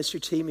from the ministry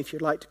team, if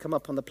you'd like to come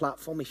up on the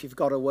platform, if you've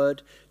got a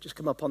word, just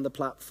come up on the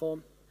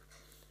platform.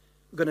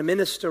 We're going to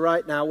minister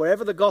right now.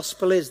 Wherever the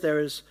gospel is, there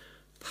is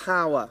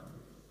power.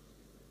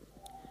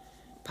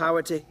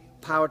 Power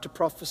to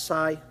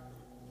prophesy.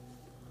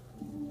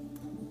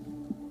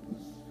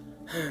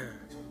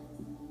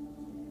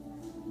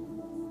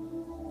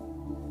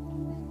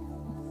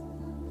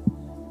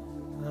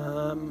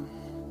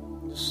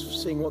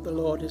 Just seeing what the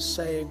Lord is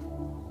saying.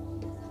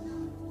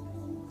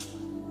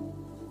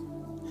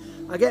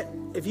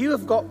 If you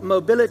have got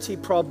mobility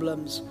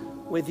problems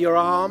with your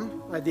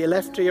arm, either your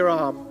left or your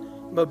arm,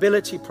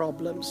 mobility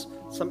problems,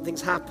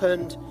 something's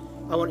happened,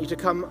 I want you to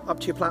come up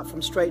to your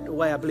platform straight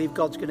away. I believe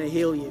God's going to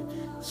heal you.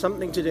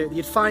 Something to do.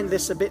 You'd find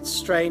this a bit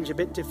strange, a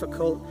bit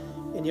difficult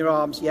in your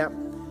arms. Yeah.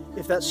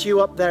 If that's you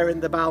up there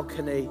in the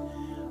balcony,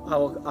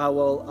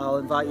 I'll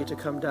invite you to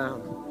come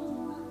down.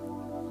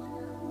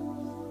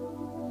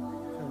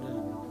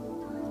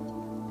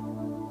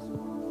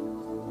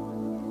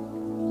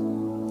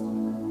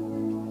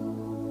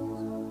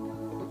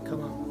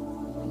 Come on.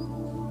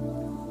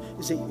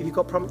 Have you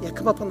got problems? Yeah,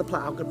 come up on the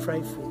platform. I'm going to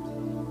pray for you.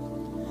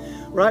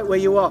 Right where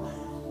you are.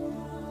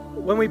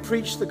 When we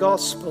preach the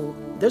gospel,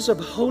 there's a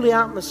holy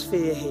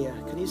atmosphere here.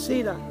 Can you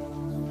see that?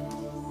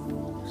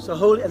 So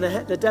holy, and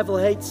the devil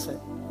hates it.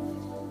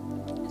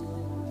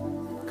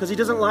 Because he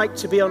doesn't like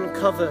to be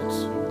uncovered.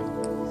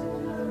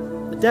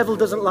 The devil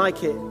doesn't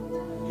like it.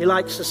 He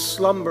likes a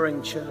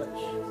slumbering church.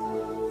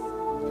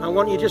 I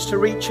want you just to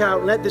reach out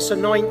and let this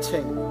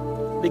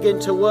anointing begin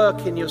to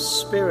work in your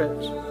spirit.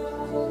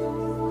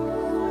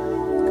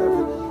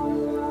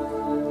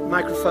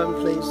 Microphone,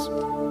 please.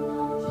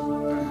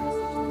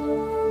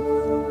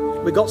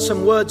 We've got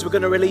some words we're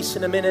going to release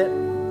in a minute.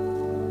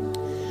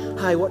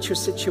 Hi, what's your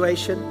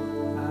situation?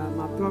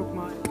 I broke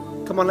my...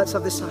 Come on, let's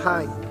have this.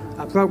 Hi.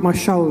 I broke my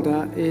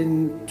shoulder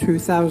in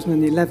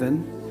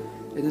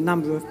 2011 in a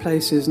number of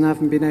places and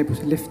haven't been able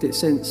to lift it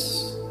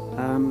since.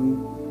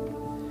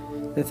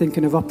 They're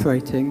thinking of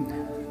operating,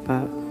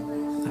 but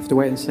I have to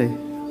wait and see.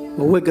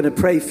 Well, we're going to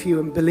pray for you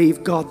and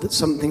believe God that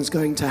something's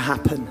going to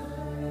happen.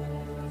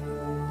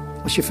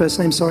 What's your first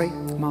name, sorry?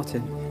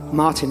 Martin.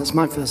 Martin, that's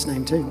my first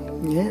name too.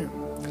 Yeah.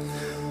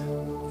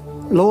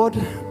 Lord,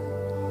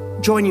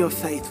 join your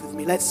faith with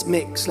me. Let's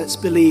mix, let's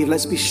believe,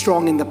 let's be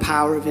strong in the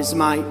power of his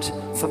might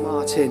for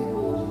Martin.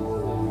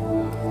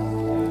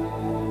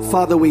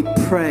 Father, we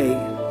pray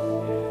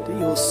that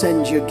you'll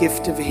send your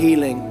gift of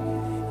healing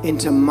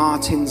into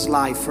Martin's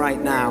life right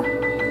now.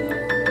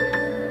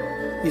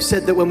 You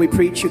said that when we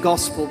preach your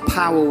gospel,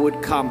 power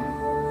would come.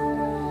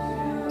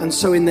 And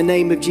so in the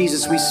name of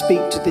Jesus, we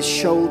speak to this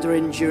shoulder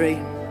injury.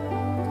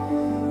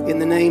 In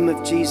the name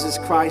of Jesus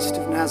Christ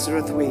of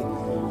Nazareth, we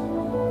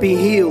be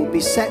healed,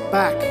 be set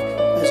back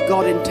as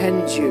God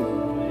intends you.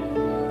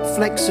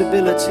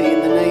 Flexibility in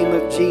the name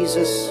of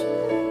Jesus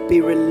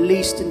be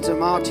released into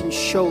Martin's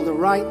shoulder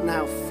right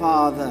now,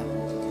 Father.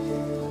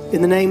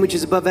 In the name which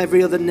is above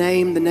every other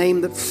name, the name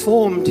that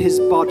formed his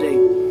body,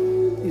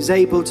 is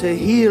able to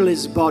heal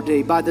his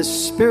body by the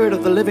Spirit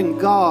of the living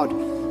God.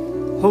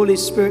 Holy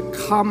Spirit,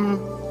 come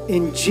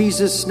in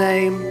Jesus'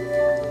 name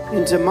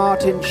into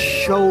Martin's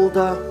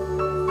shoulder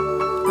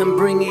and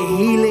bring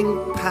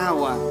healing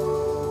power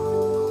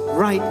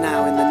right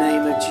now in the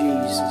name of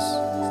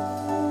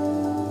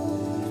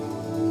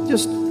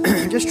Jesus.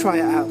 Just try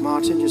it out,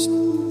 Martin. Just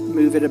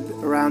move it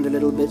around a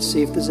little bit,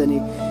 see if there's any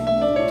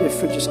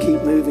different. Just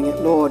keep moving it,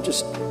 Lord.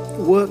 Just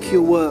work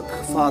your work,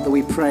 Father,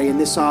 we pray, in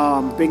this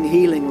arm. Bring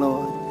healing,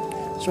 Lord.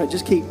 That's right,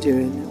 just keep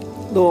doing it.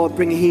 Lord,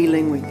 bring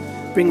healing, we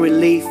bring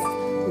relief,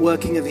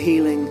 working of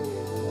healing,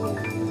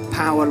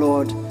 power,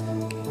 Lord.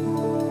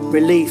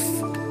 Relief,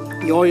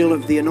 the oil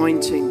of the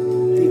anointing,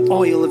 the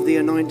oil of the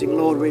anointing,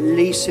 Lord,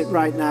 release it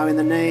right now in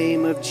the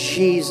name of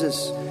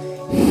Jesus.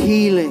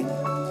 Healing,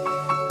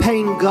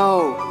 pain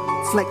go,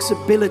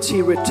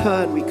 flexibility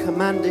return. We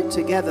command it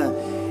together.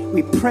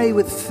 We pray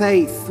with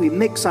faith. We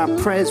mix our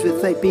prayers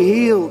with faith. Be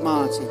healed,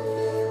 Martin.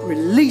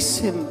 Release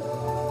him,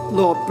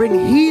 Lord. Bring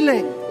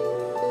healing,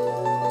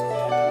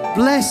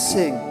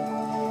 blessing.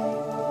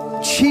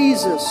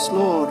 Jesus,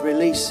 Lord,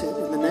 release it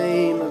in the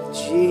name of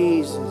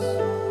Jesus.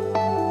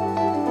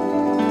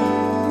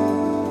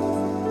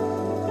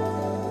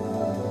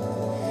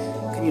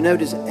 Can you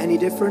notice any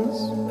difference?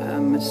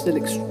 It's still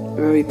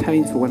very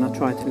painful when I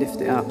try to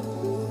lift it up.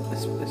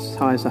 As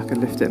high as I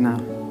can lift it now.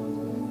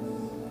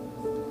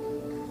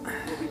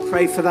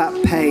 Pray for that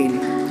pain,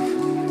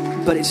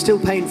 but it's still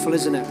painful,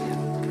 isn't it?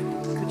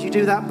 Could you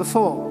do that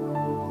before?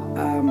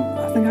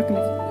 I think I can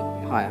lift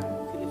it higher.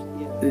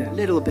 Yeah. A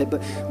little bit,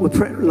 but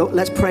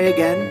let's pray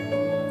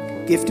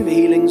again. Gift of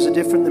healings are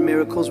different than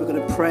miracles. We're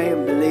going to pray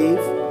and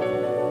believe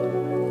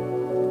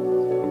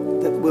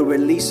that we'll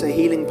release a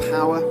healing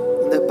power,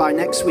 and that by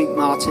next week,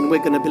 Martin, we're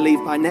going to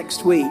believe by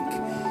next week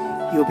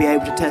you'll be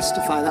able to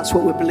testify. That's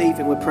what we're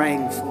believing, we're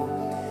praying for.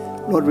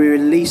 Lord, we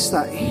release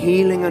that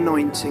healing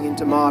anointing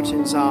into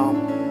Martin's arm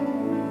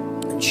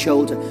and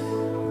shoulder.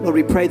 Lord,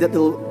 we pray that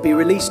they'll be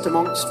released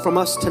from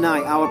us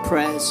tonight, our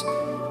prayers,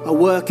 a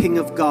working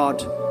of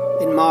God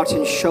in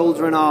Martin's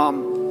shoulder and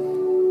arm.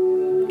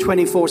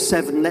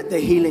 24/7, let the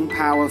healing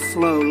power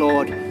flow,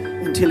 Lord,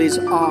 until his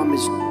arm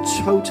is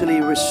totally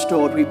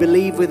restored. We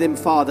believe with him,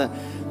 Father,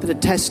 that a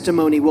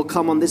testimony will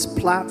come on this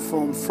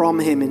platform from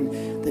him in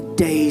the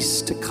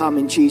days to come.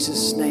 In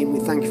Jesus' name, we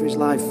thank you for his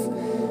life.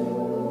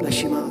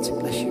 Bless you, Martin.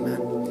 Bless you, man.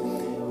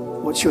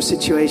 What's your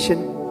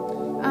situation?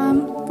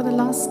 For the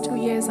last 2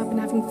 years, I've been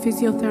having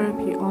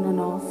physiotherapy on and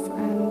off,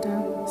 and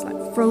it's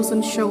like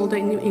frozen shoulder,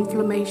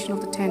 inflammation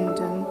of the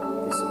tendon.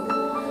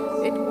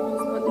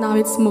 But now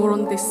it's more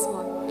on this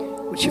one.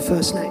 What's your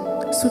first name?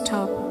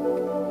 Sutapa.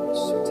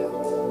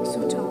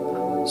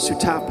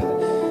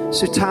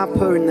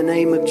 Sutapa, in the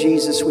name of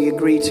Jesus, we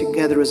agree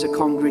together as a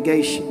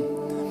congregation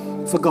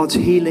for God's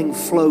healing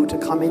flow to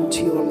come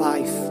into your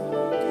life.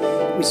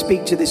 We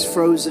speak to this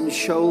frozen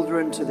shoulder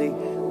and to the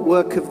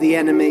work of the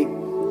enemy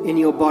in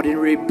your body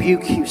and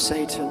rebuke you,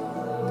 Satan.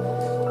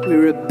 We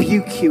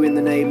rebuke you in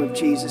the name of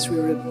Jesus. We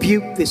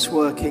rebuke this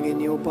working in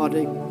your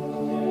body.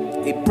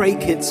 We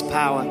break its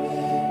power.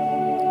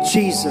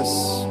 Jesus,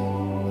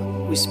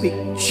 we speak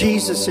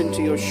Jesus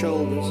into your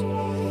shoulders.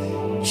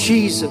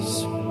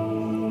 Jesus,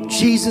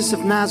 Jesus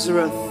of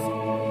Nazareth,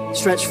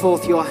 stretch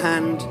forth your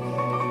hand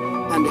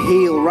and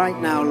heal right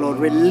now, Lord.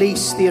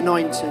 Release the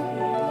anointing.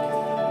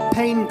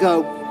 Pain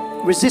go,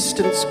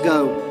 resistance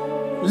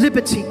go,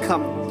 liberty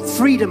come,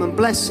 freedom and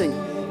blessing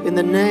in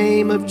the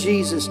name of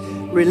Jesus.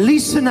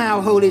 Release her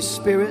now, Holy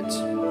Spirit.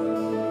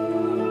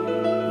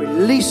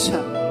 Release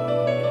her.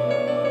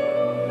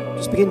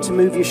 Just begin to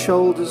move your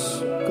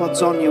shoulders.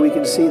 God's on you, we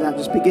can see that.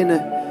 Just begin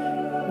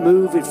to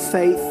move with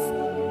faith.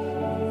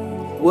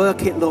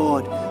 Work it,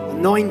 Lord.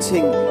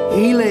 Anointing,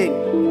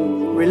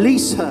 healing.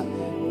 Release her.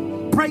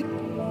 Break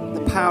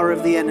the power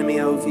of the enemy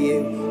over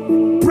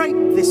you. Break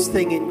this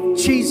thing in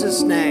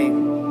Jesus'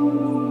 name.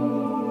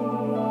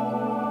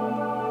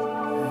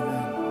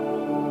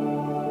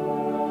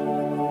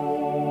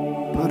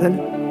 Pardon?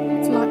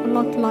 It's like a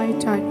lot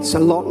lighter. It's a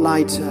lot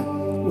lighter.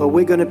 Well,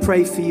 we're going to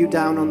pray for you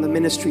down on the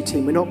ministry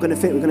team. We're not going to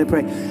fit, we're going to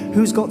pray.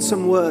 Who's got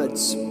some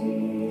words?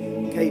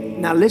 Okay,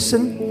 now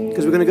listen,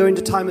 because we're going to go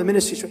into time of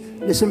ministry.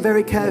 Listen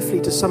very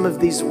carefully to some of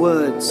these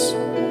words,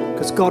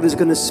 because God is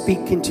going to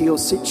speak into your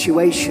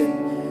situation,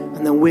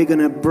 and then we're going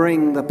to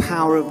bring the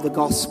power of the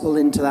gospel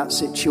into that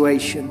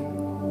situation.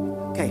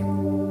 Okay.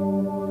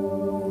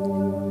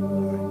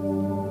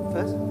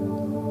 First?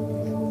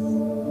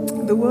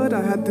 The word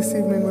I had this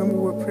evening when we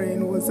were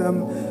praying was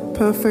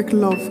perfect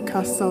love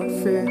casts out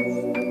fear.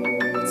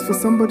 It's for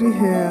somebody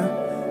here.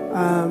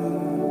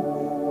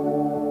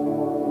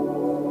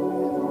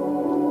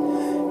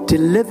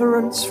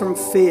 Deliverance from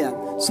fear.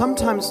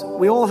 Sometimes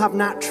we all have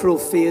natural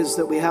fears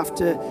that we have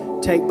to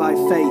take by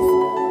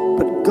faith.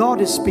 But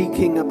God is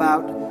speaking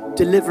about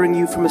delivering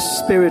you from a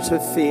spirit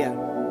of fear.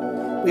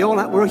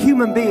 We're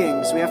human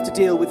beings. We have to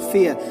deal with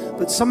fear.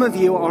 But some of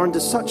you are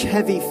under such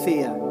heavy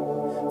fear.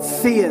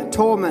 Fear,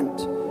 torment.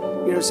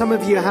 You know, some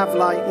of you have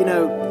I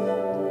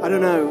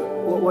don't know,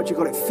 what do you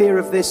call it? Fear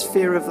of this,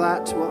 fear of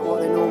that, what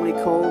they're normally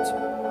called.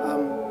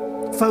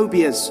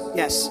 Phobias,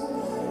 yes.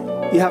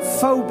 You have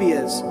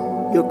phobias.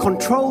 You're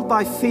controlled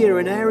by fear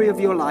in an area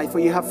of your life, or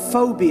you have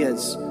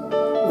phobias.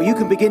 Well, you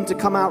can begin to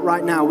come out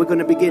right now. We're going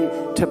to begin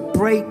to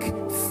break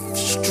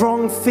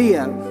strong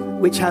fear,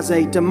 which has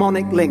a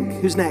demonic link.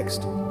 Who's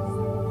next?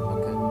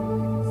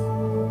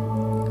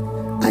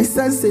 I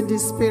sense in the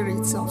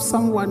spirit of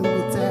someone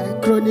with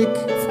chronic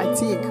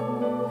fatigue.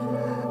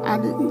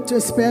 And to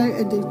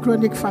experience the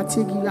chronic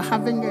fatigue, you are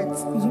having it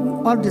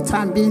all the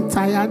time, being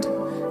tired,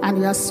 and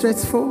you are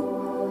stressful.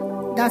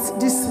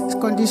 This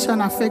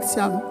condition affects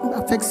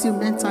you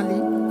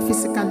mentally,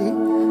 physically,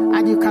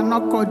 and you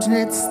cannot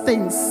coordinate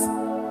things.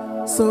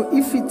 So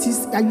if it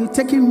is, and you're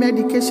taking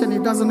medication,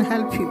 it doesn't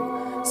help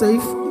you. So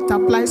if it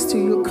applies to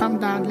you, come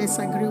down, let's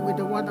agree with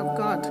the word of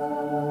God.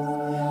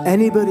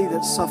 Anybody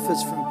that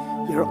suffers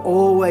from, you're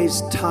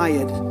always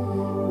tired,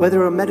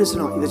 whether on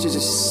medicine or not,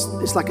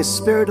 it's like a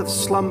spirit of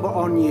slumber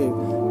on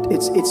you.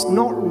 It's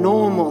not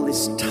normal,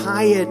 this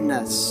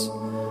tiredness.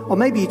 Or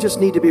maybe you just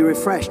need to be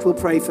refreshed. We'll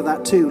pray for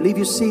that too. Leave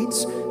your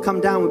seats, come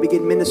down, we'll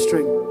begin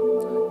ministering.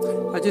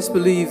 I just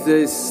believe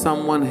there's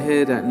someone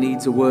here that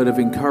needs a word of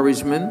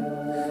encouragement,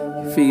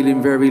 feeling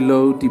very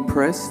low,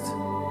 depressed.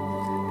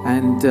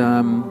 And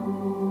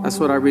that's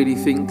what I really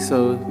think.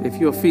 So if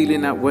you're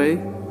feeling that way,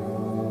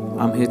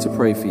 I'm here to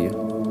pray for you.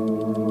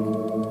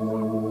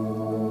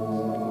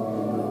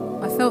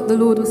 I felt the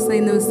Lord was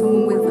saying there was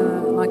someone with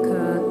a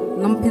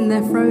lump in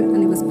their throat,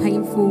 and it was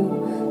painful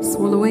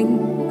swallowing,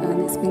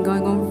 and it's been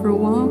going on for a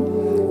while.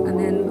 And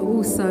then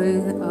also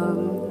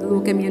the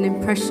Lord gave me an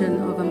impression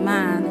of a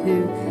man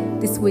who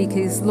this week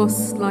has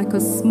lost like a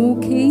small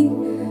key,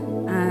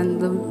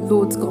 and the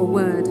Lord's got a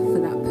word for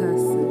that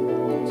person.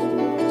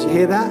 Did you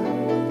hear that?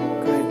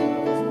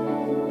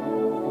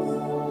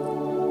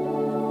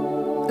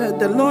 Great.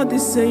 The Lord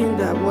is saying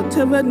that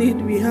whatever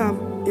need we have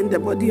in the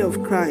body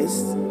of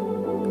Christ,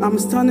 I'm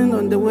standing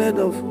on the word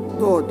of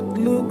God,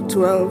 Luke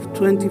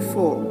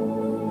 12:24.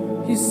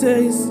 He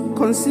says,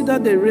 consider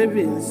the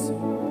ravens,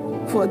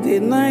 for they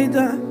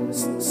neither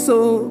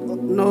sow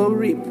nor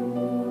reap,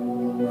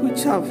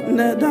 which have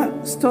neither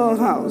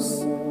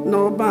storehouse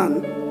nor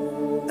barn,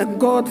 and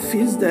God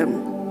feeds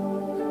them.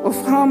 Of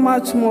how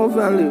much more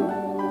value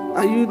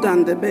are you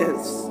than the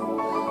birds?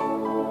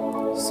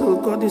 So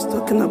God is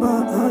talking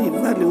about how He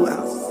values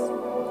us.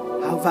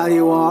 How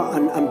value are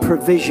and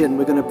provision.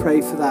 We're going to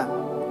pray for that.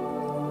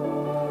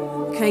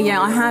 Okay,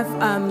 I have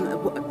a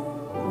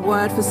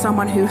word for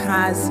someone who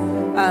has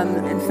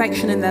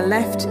infection in their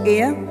left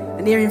ear,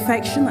 an ear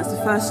infection. That's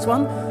the first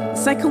one. The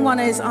second one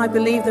is, I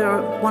believe there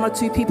are one or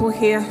two people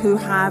here who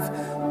have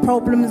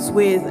problems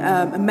with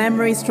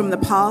memories from the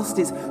past.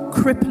 It's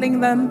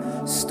crippling them,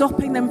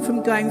 stopping them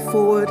from going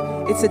forward.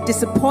 It's a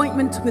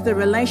disappointment with a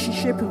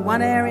relationship in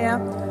one area.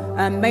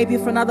 Maybe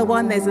for another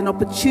one, there's an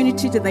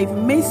opportunity that they've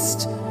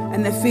missed,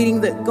 and they're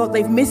feeling that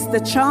they've missed the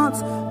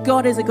chance.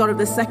 God is a God of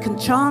the second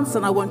chance,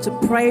 and I want to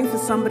pray for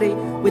somebody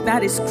with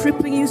that. It's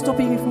crippling you,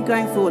 stopping you from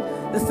going forward.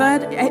 The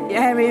third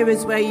area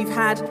is where you've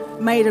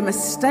made a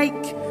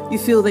mistake. You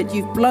feel that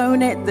you've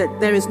blown it, that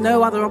there is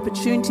no other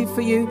opportunity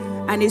for you,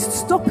 and it's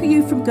stopping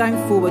you from going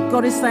forward.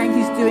 God is saying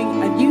He's doing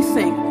a new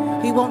thing,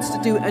 He wants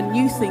to do a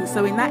new thing.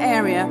 So in that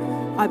area,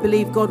 I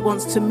believe God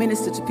wants to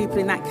minister to people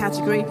in that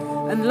category.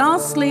 And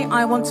lastly,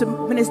 I want to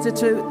minister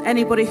to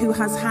anybody who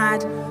has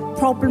had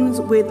problems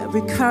with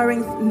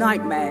recurring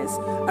nightmares,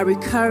 a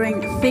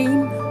recurring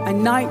theme, a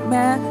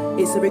nightmare.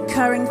 It's a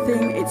recurring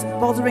thing. It's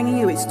bothering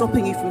you. It's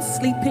stopping you from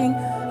sleeping.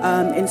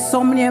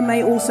 Insomnia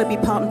may also be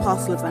part and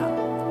parcel of that.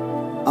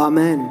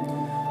 Amen.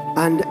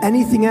 And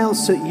anything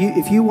else that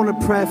if you want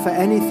to pray for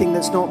anything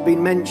that's not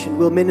been mentioned,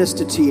 we'll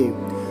minister to you.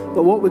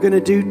 But what we're going to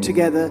do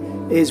together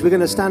is we're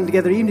going to stand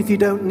together. Even if you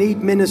don't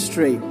need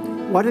ministry,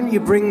 why don't you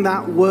bring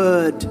that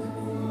word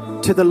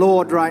to the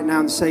Lord right now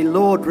and say,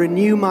 Lord,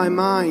 renew my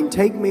mind.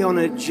 Take me on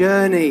a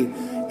journey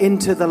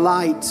into the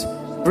light.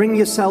 Bring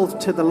yourself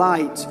to the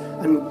light,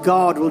 and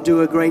God will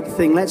do a great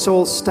thing. Let's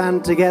all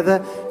stand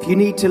together. If you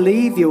need to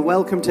leave, you're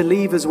welcome to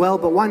leave as well.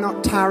 But why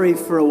not tarry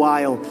for a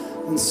while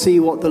and see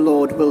what the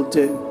Lord will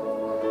do?